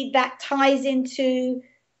story that ties into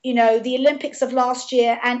the Olympics of last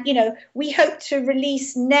year. And, we hope to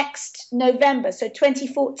release next November, so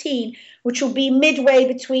 2014, which will be midway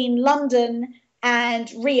between London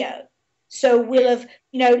and Rio. So we'll have,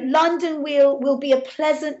 London will be a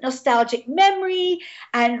pleasant, nostalgic memory,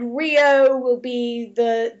 and Rio will be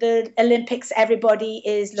the Olympics everybody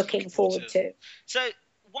is looking forward to. So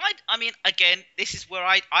again, this is where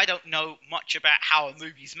I don't know much about how a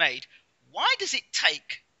movie's made. Why does it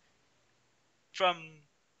take from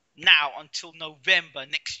now until November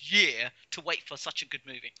next year to wait for such a good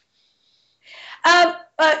movie?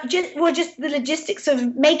 Just the logistics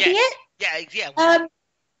of making it. Yeah.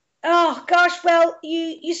 Oh gosh, well,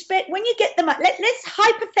 you spent, when you get them up. Let's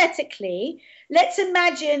hypothetically, let's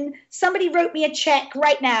imagine somebody wrote me a check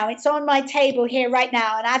right now. It's on my table here right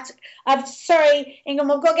now, and I'm sorry,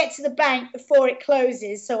 Ingham, I've got to get to the bank before it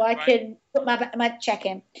closes so I can put my check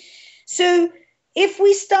in. So if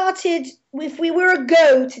we were a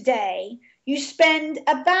go today, you spend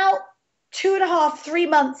about 2.5, 3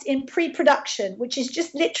 months in pre-production, which is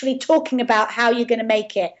just literally talking about how you're going to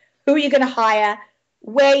make it, who you're going to hire,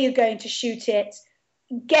 where you're going to shoot it,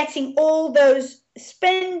 getting all those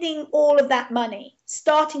spending all of that money,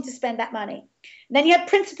 starting to spend that money. And then you have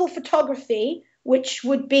principal photography, which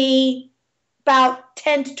would be about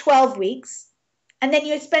 10 to 12 weeks. And then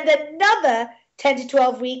you spend another 10 to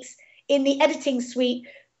 12 weeks in the editing suite,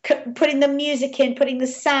 putting the music in, putting the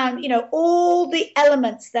sound, all the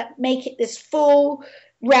elements that make it this full,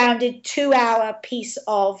 rounded 2-hour piece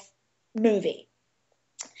of movie.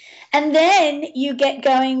 And then you get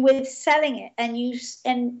going with selling it,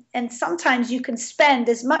 and sometimes you can spend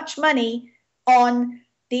as much money on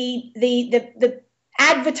the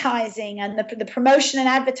advertising and the promotion and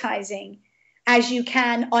advertising as you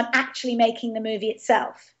can on actually making the movie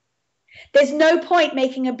itself. There's no point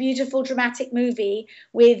making a beautiful dramatic movie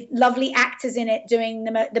with lovely actors in it doing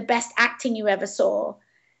the best acting you ever saw,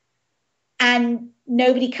 and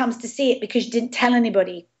nobody comes to see it because you didn't tell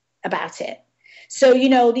anybody about it. So,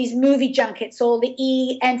 these movie junkets, all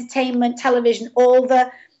the entertainment television, all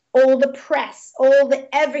the press, all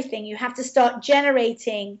the everything, you have to start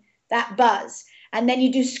generating that buzz. And then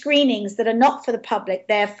you do screenings that are not for the public.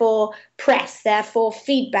 They're for press, they're for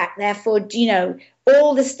feedback, they're for,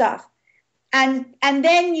 all the stuff. And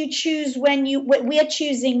then you choose we are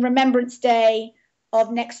choosing Remembrance Day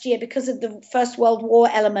of next year because of the First World War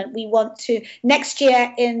element. We want to, next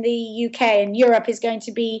year in the UK and Europe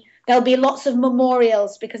there'll be lots of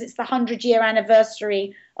memorials because it's the 100-year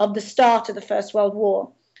anniversary of the start of the First World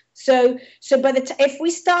War. So if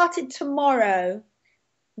we started tomorrow,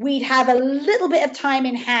 we'd have a little bit of time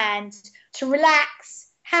in hand to relax,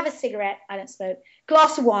 have a cigarette, I don't smoke,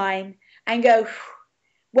 glass of wine, and go,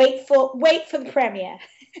 wait for the premiere.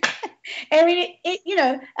 I mean,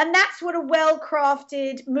 and that's what a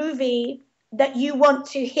well-crafted movie that you want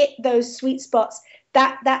to hit those sweet spots.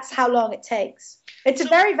 That's how long it takes. It's a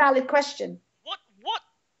very valid question.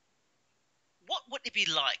 What would it be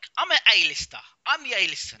like? I'm an A-lister. I'm the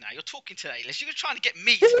A-lister now. You're talking to the A-list. You're trying to get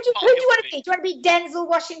me. Who do you want to be? Do you want to be Denzel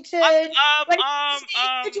Washington? I'm gonna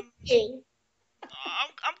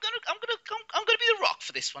be The Rock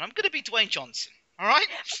for this one. I'm gonna be Dwayne Johnson. All right.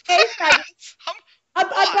 Okay, I'm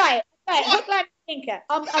right. Hook, line, sinker.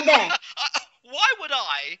 I'm there. Why would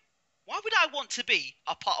I want to be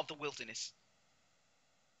a part of the wilderness?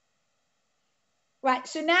 Right.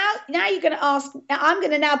 So now you're going to ask. I'm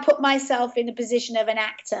going to now put myself in the position of an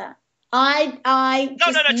actor. No. Tell you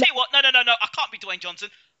what. No. I can't be Dwayne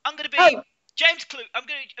Johnson. I'm going to be James Clooney. I'm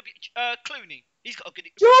going to be Clooney. He's got a good.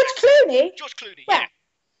 George Clooney. George Clooney. Well, yeah.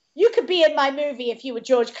 You could be in my movie if you were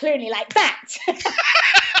George Clooney like that. First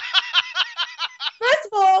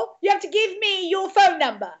of all, you have to give me your phone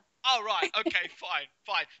number. Oh, right. Okay, fine.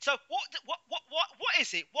 So what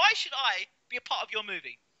is it? Why should I be a part of your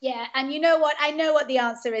movie? Yeah, and you know what? I know what the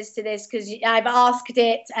answer is to this because I've asked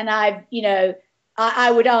it, and I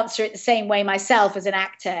would answer it the same way myself as an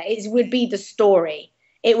actor. It would be the story.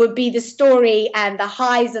 It would be the story and the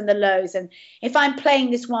highs and the lows. And if I'm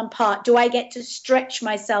playing this one part, do I get to stretch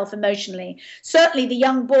myself emotionally? Certainly the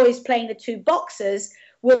young boys playing the two boxers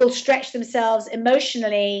will stretch themselves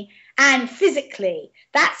emotionally and physically.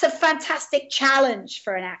 That's a fantastic challenge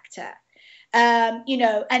for an actor. And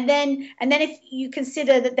then if you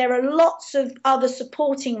consider that there are lots of other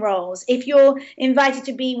supporting roles, if you're invited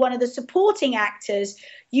to be one of the supporting actors,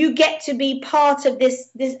 you get to be part of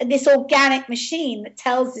this organic machine that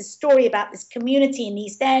tells this story about this community in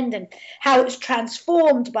East End and how it was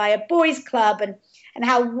transformed by a boys' club and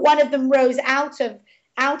how one of them rose out of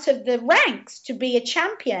the ranks to be a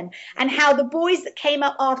champion, and how the boys that came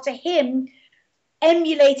up after him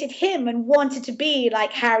emulated him and wanted to be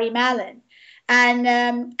like Harry Mallon. And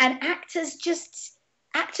actors just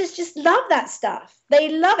love that stuff. They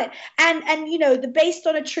love it. And the based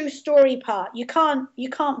on a true story part, you can't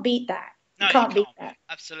beat that. No, you can't beat that.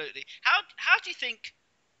 Absolutely. How do you think,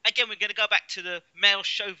 again, we're going to go back to the male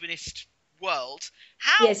chauvinist world.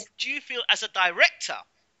 How do you feel as a director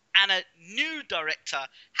and a new director,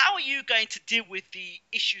 how are you going to deal with the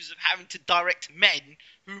issues of having to direct men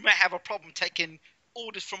who may have a problem taking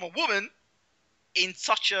orders from a woman in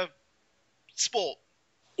such a sport?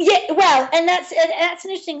 Yeah, well, and that's an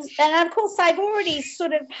interesting, and of course I've already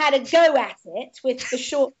sort of had a go at it with the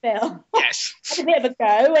short film. Yes. Had a bit of a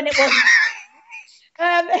go, and it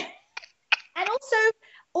wasn't. And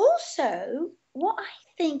also, what I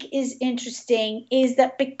think is interesting is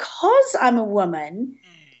that because I'm a woman,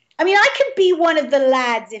 I mean, I can be one of the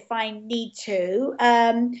lads if I need to.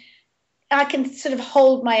 I can sort of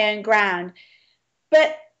hold my own ground,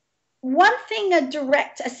 but one thing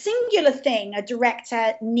a singular thing a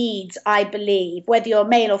director needs, I believe, whether you're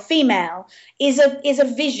male or female, is a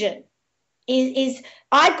vision. is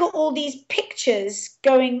I've got all these pictures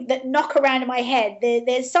going that knock around in my head.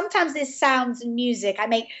 Sometimes there's sounds and music. I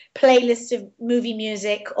make playlists of movie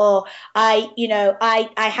music, or I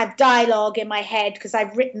have dialogue in my head because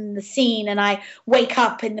I've written the scene, and I wake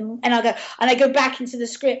up and I go back into the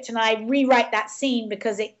script and I rewrite that scene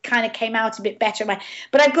because it kind of came out a bit better.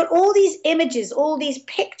 But I've got all these images, all these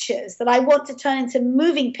pictures that I want to turn into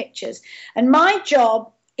moving pictures, and my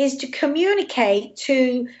job is to communicate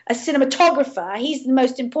to a cinematographer. He's the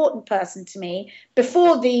most important person to me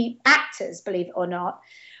before the actors, believe it or not.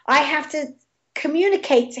 I have to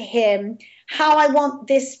communicate to him how I want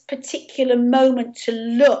this particular moment to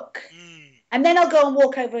look. And then I'll go and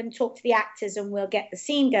walk over and talk to the actors and we'll get the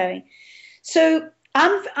scene going. So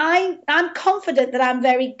I'm confident that I'm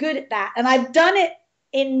very good at that. And I've done it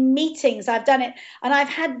in meetings. I've done it, and I've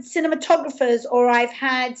had cinematographers or I've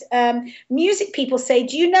had music people say,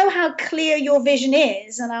 do you know how clear your vision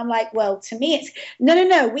is? And I'm like, well, to me it's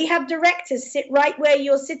no, we have directors sit right where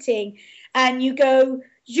you're sitting, and you go, do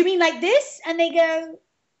you mean like this? And they go,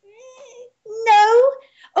 no.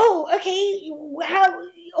 Oh, okay.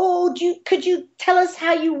 Could you tell us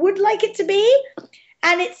how you would like it to be?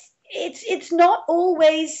 And it's not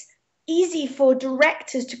always easy for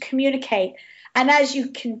directors to communicate. And as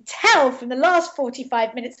you can tell from the last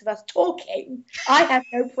 45 minutes of us talking, I have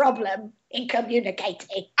no problem in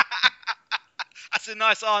communicating. That's a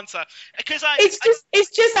nice answer. Because it's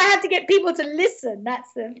just I have to get people to listen.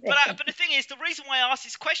 That's the thing. But the thing is, the reason why I ask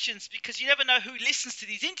these questions, because you never know who listens to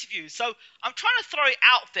these interviews. So I'm trying to throw it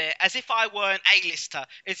out there as if I were an A-lister,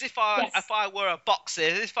 as if I were a boxer,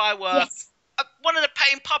 as if I were one of the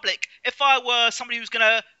paying public, if I were somebody who's going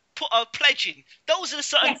to put a pledge in. Those are the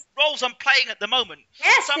certain roles I'm playing at the moment.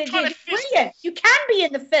 Yes, so I'm trying to brilliant. You can be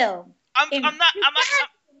in the film. I'm not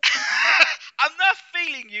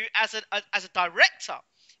feeling you as a director.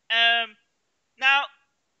 Now,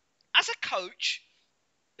 as a coach,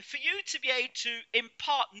 for you to be able to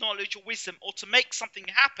impart knowledge or wisdom or to make something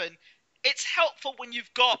happen, it's helpful when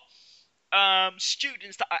you've got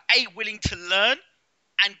students that are willing to learn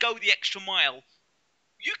and go the extra mile.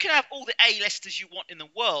 You can have all the A-listers you want in the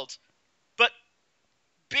world, but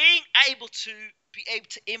being able to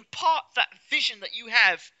impart that vision that you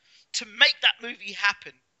have to make that movie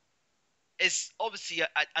happen is obviously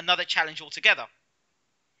another challenge altogether.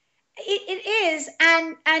 It is,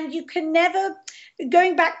 and you can never,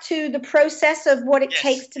 going back to the process of what it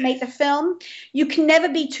takes to make the film, you can never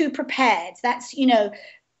be too prepared. That's,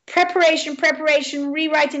 preparation,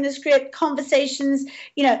 rewriting the script, conversations,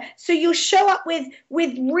 so you'll show up with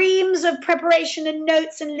reams of preparation and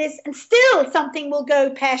notes and lists, and still something will go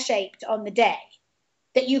pear-shaped on the day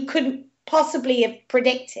that you couldn't possibly have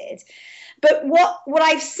predicted. But what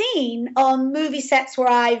I've seen on movie sets where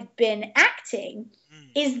I've been acting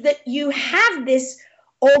is that you have this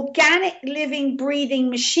organic, living, breathing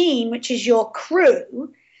machine, which is your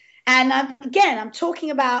crew. And I'm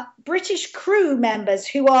talking about British crew members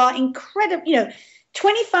who are incredible,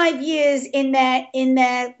 25 years in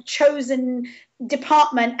their chosen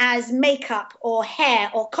department as makeup or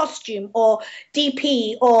hair or costume or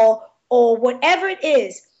DP or whatever it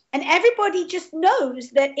is. And everybody just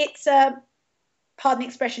knows that it's pardon the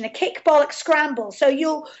expression, a kickball scramble. So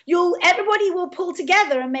everybody will pull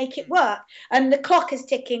together and make it work. And the clock is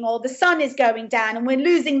ticking, or the sun is going down and we're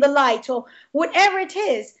losing the light, or whatever it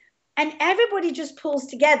is. And everybody just pulls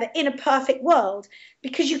together in a perfect world,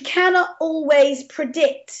 because you cannot always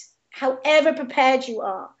predict, however prepared you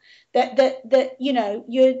are, that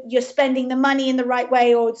you're spending the money in the right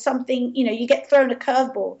way, or something, you get thrown a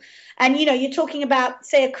curveball. And, you're talking about,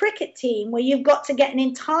 say, a cricket team where you've got to get an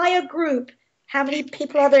entire group. How many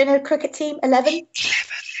people are there in a cricket team? 11?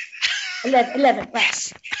 11, right.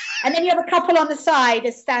 Yes. And then you have a couple on the side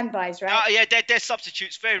as standbys, right? Yeah, they're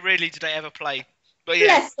substitutes. Very rarely do they ever play. But yeah.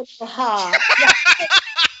 Bless them for heart.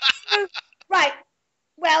 So, right.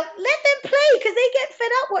 Well, let them play, because they get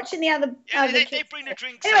fed up watching the other. Yeah, they bring the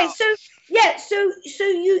drinks anyway, out. So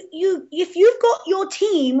you if you've got your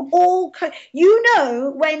team all,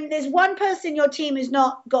 when there's one person in your team who's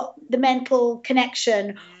not got the mental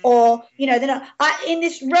connection, or they're not. In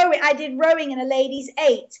this rowing, I did rowing in a ladies'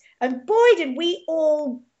 8, and boy, did we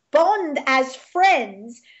all bond as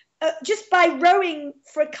friends. Just by rowing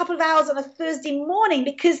for a couple of hours on a Thursday morning,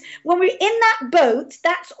 because when we were in that boat,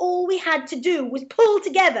 that's all we had to do was pull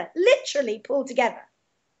together, literally pull together.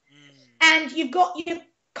 And you've got your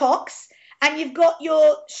cocks and you've got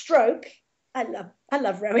your stroke. I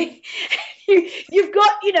love rowing. You've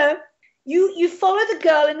got, you follow the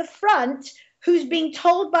girl in the front who's being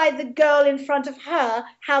told by the girl in front of her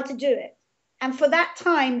how to do it. And for that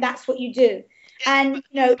time, that's what you do. And,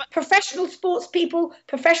 professional sports people,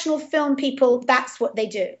 professional film people, that's what they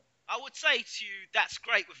do. I would say to you, that's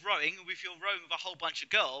great with rowing. If you're rowing with a whole bunch of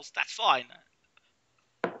girls, that's fine.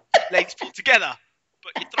 Ladies pull together.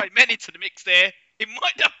 But you throw men into the mix there, it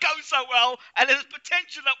might not go so well, and there's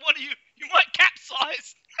potential that one of you might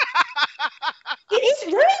capsize.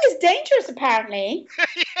 Rowing is dangerous, apparently. Yeah,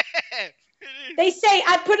 it is. They say,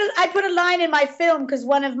 I put a line in my film because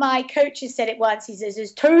one of my coaches said it once. He says,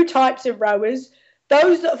 there's two types of rowers,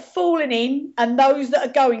 those that are falling in and those that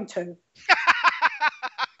are going to.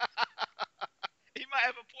 He might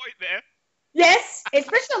have a point there. Yes,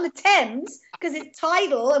 especially on the Thames, because it's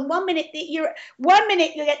tidal, and one minute you're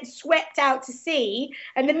getting swept out to sea,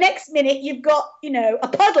 and the next minute you've got a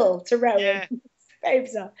puddle to row in. Very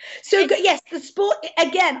bizarre. So yes, the sport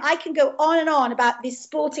again. I can go on and on about this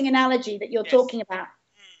sporting analogy that you're talking about.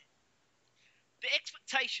 The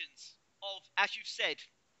expectations of, as you've said,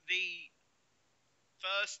 the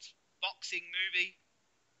first boxing movie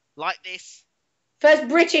like this. First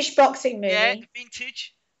British boxing movie. Yeah, the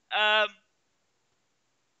vintage. What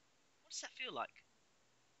does that feel like?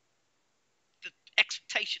 The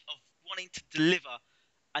expectation of wanting to deliver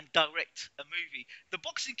and direct a movie. The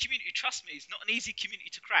boxing community, trust me, is not an easy community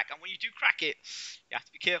to crack. And when you do crack it, you have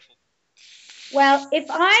to be careful. Well, if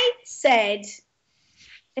I said,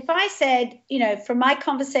 from my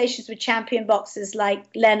conversations with champion boxers like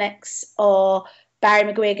Lennox or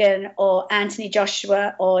Barry McGuigan or Anthony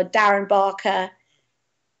Joshua or Darren Barker,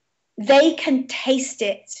 they can taste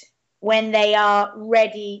it when they are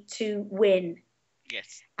ready to win.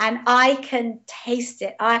 Yes. And I can taste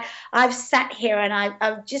it. I've sat here and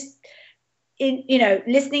I've just,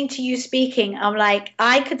 listening to you speaking, I'm like,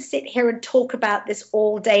 I could sit here and talk about this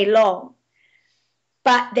all day long.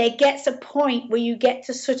 But there gets a point where you get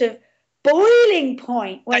to sort of boiling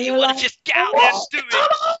point where you want to just get out there and do it. Come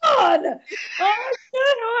on!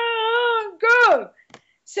 Go.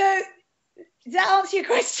 So, does that answer your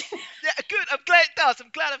question? Yeah, good. I'm glad it does.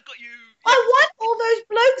 I'm glad I've got you. I want all those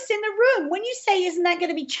blokes in the room. When you say, isn't that going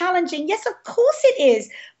to be challenging? Yes, of course it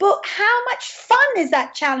is. But how much fun is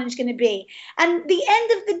that challenge going to be? And the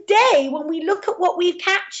end of the day, when we look at what we've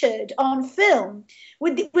captured on film,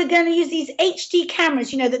 we're going to use these HD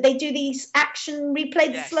cameras, that they do these action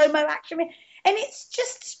replay, the slow-mo action. And it's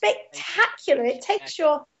just spectacular. It takes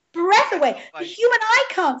your breath away. The human eye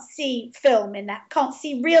can't see film in that, can't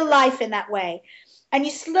see real life in that way. And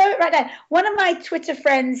you slow it right down. One of my Twitter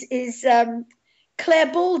friends is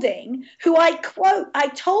Claire Balding, who I quote. I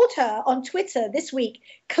told her on Twitter this week,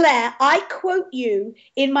 Claire, I quote you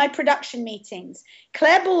in my production meetings.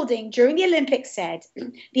 Claire Balding, during the Olympics, said,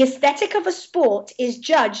 the aesthetic of a sport is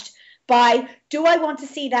judged by, do I want to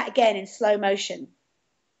see that again in slow motion?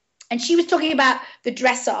 And she was talking about the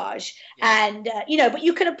dressage, and but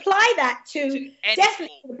you can apply that to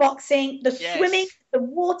definitely the boxing, the swimming, the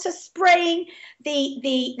water spraying,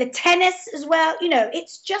 the tennis as well.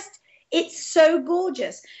 It's so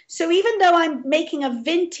gorgeous. So even though I'm making a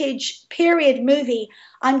vintage period movie,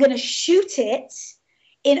 I'm going to shoot it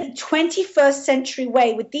in a 21st century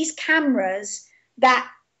way with these cameras that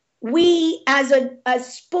we as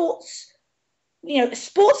sports.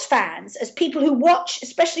 Sports fans, as people who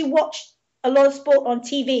especially watch a lot of sport on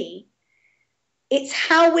TV, it's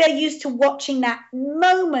how we're used to watching that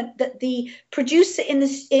moment that the producer in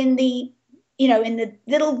the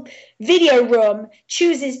little video room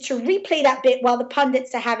chooses to replay that bit while the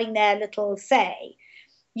pundits are having their little say.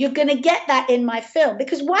 You're going to get that in my film,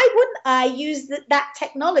 because why wouldn't I use that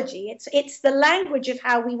technology? It's the language of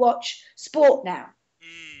how we watch sport now.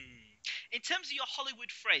 In terms of your Hollywood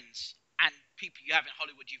friends and people you have in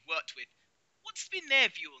Hollywood you've worked with, what's been their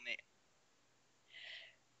view on it?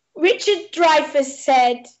 Richard Dreyfuss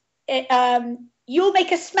said, you'll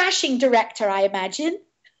make a smashing director, I imagine,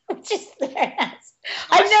 which is very nice.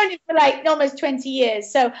 I've known him for almost 20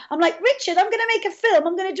 years. So I'm like, Richard, I'm going to make a film.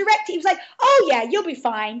 I'm going to direct it. He was like, oh, yeah, you'll be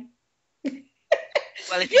fine.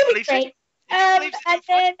 Well, if you believe it. And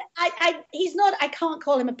then he's not, I can't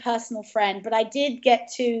call him a personal friend, but I did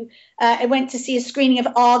I went to see a screening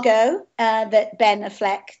of Argo that Ben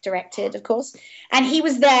Affleck directed, of course. And he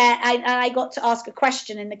was there, and I got to ask a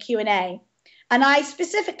question in the Q&A. And I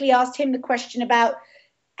specifically asked him the question about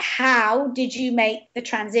how did you make the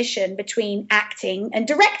transition between acting and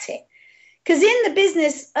directing? Because in the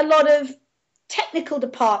business, a lot of technical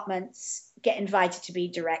departments get invited to be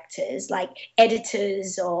directors, like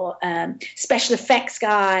editors or special effects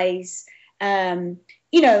guys. I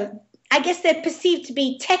guess they're perceived to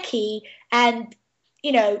be techie and,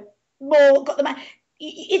 more got the.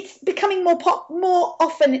 It's becoming more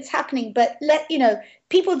often. It's happening, but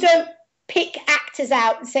people don't pick actors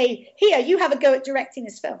out and say, here, you have a go at directing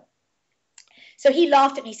this film. So he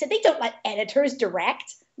laughed at me. He said, they don't let editors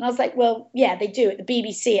direct. And I was like, well, yeah, they do. At the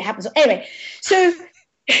BBC, it happens. Anyway, so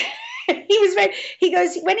he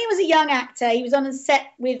goes, when he was a young actor, he was on a set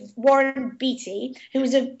with Warren Beatty, who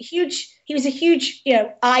was a huge,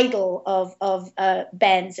 idol of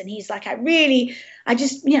Ben's. And he's like, I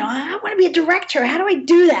just, I want to be a director. How do I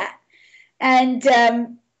do that? And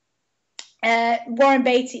Warren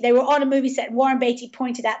Beatty, they were on a movie set, and Warren Beatty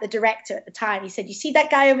pointed at the director at the time. He said, you see that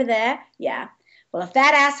guy over there? Yeah. Well, if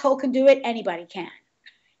that asshole can do it, anybody can.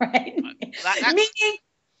 Right? Meaning,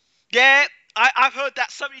 yeah, I've heard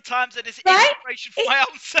that so many times, and it's an inspiration for my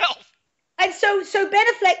own self. And so Ben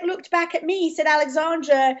Affleck looked back at me. He said,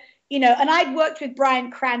 Alexandra, and I'd worked with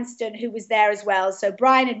Bryan Cranston, who was there as well. So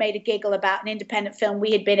Bryan had made a giggle about an independent film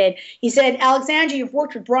we had been in. He said, Alexandra, you've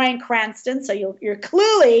worked with Bryan Cranston, so you'll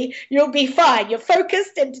be fine. You're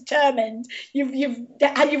focused and determined. You've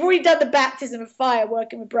already done the baptism of fire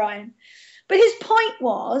working with Bryan. But his point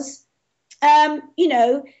was,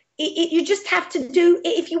 you just have to do,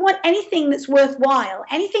 if you want anything that's worthwhile,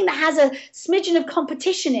 anything that has a smidgen of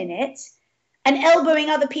competition in it and elbowing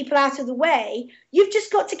other people out of the way, you've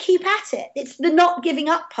just got to keep at it. It's the not giving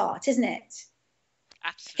up part, isn't it?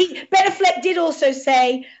 Absolutely. Ben Affleck did also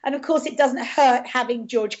say, and of course it doesn't hurt having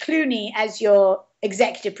George Clooney as your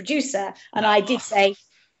executive producer, and I did say,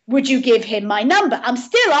 would you give him my number? I'm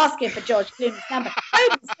still asking for George Clooney's number.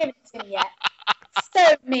 Nobody's given it to me yet.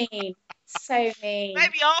 So mean. So mean.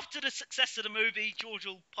 Maybe after the success of the movie, George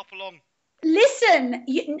will pop along. Listen,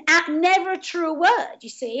 never a truer word, you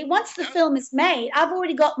see. Once the film is made, I've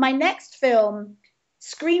already got my next film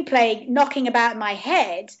screenplay knocking about in my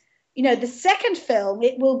head. The second film,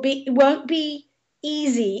 it won't be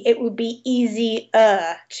easy. It will be easier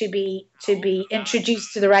to be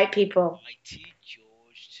introduced to the right people. Mighty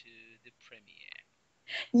George to the premiere.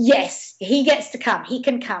 Yes, he gets to come. He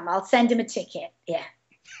can come. I'll send him a ticket. Yeah.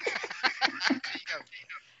 There you go.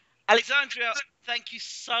 Alexandra, thank you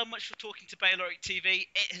so much for talking to Bayloric TV.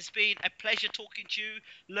 It has been a pleasure talking to you,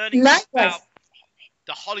 learning about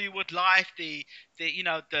the Hollywood life, the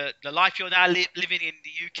life you're now living in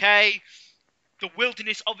the UK, The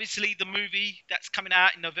Wilderness, obviously the movie that's coming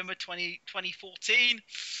out in November 2014.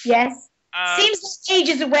 Yes. Seems like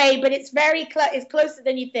ages away, but it's very it's closer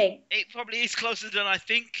than you think. It probably is closer than I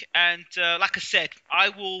think, and like I said, I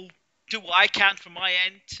will do what I can from my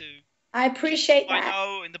end to. I appreciate that. I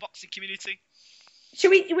know in the boxing community. Do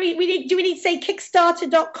we need to say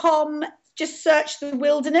Kickstarter.com? Just search The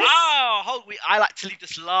Wilderness. Oh, I like to leave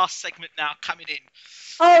this last segment now coming in.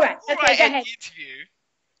 All right. Before I end the interview,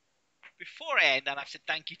 before I end, and I've said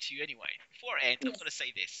thank you to you anyway. Before I end, I'm going to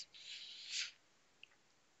say this.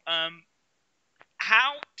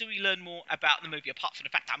 How do we learn more about the movie, apart from the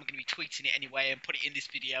fact that I'm going to be tweeting it anyway and put it in this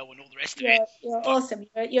video and all the rest of it? You're awesome.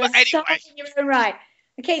 You're a star in your own right.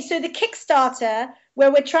 Okay, so the Kickstarter,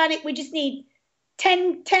 where we just need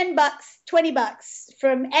 $10, $20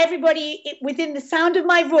 from everybody within the sound of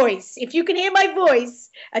my voice. If you can hear my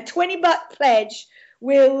voice, a $20 pledge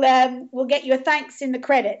will get you a thanks in the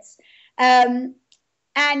credits. And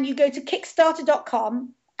you go to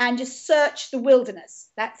Kickstarter.com and just search The Wilderness.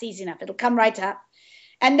 That's easy enough. It'll come right up.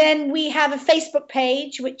 And then we have a Facebook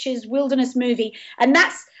page, which is Wilderness Movie. And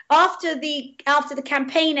that's after the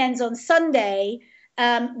campaign ends on Sunday.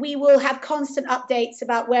 We will have constant updates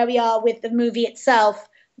about where we are with the movie itself,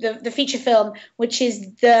 the feature film, which is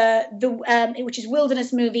which is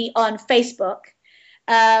Wilderness Movie on Facebook.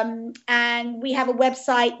 And we have a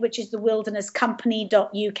website, which is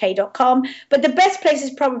thewildernesscompany.uk.com. But the best place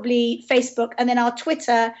is probably Facebook, and then our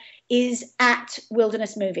Twitter is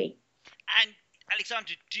 @Wilderness Movie. And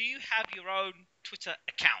Alexandra, do you have your own Twitter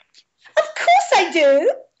account? Of course I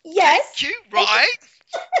do. Yes. Thank you. Right.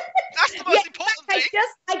 That's the most important thing.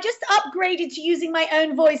 I just upgraded to using my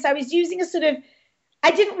own voice. I was using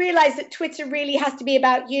I didn't realize that Twitter really has to be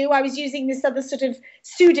about you. I was using this other sort of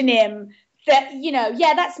pseudonym that,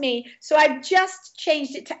 that's me. So I've just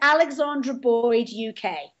changed it to Alexandra Boyd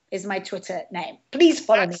UK is my Twitter name. Please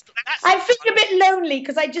follow me. I'm feeling a bit lonely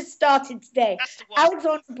because I just started today.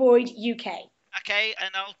 Alexandra Boyd UK. Okay,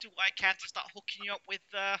 and I'll do what I can to start hooking you up with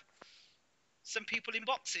some people in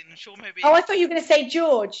boxing. I'm sure maybe. Oh, I thought you were going to say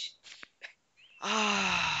George.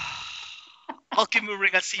 I'll give him a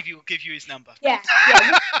ring and see if he will give you his number. Yeah.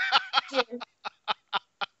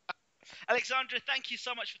 Alexandra, thank you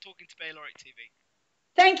so much for talking to Bayloric TV.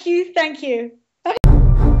 Thank you.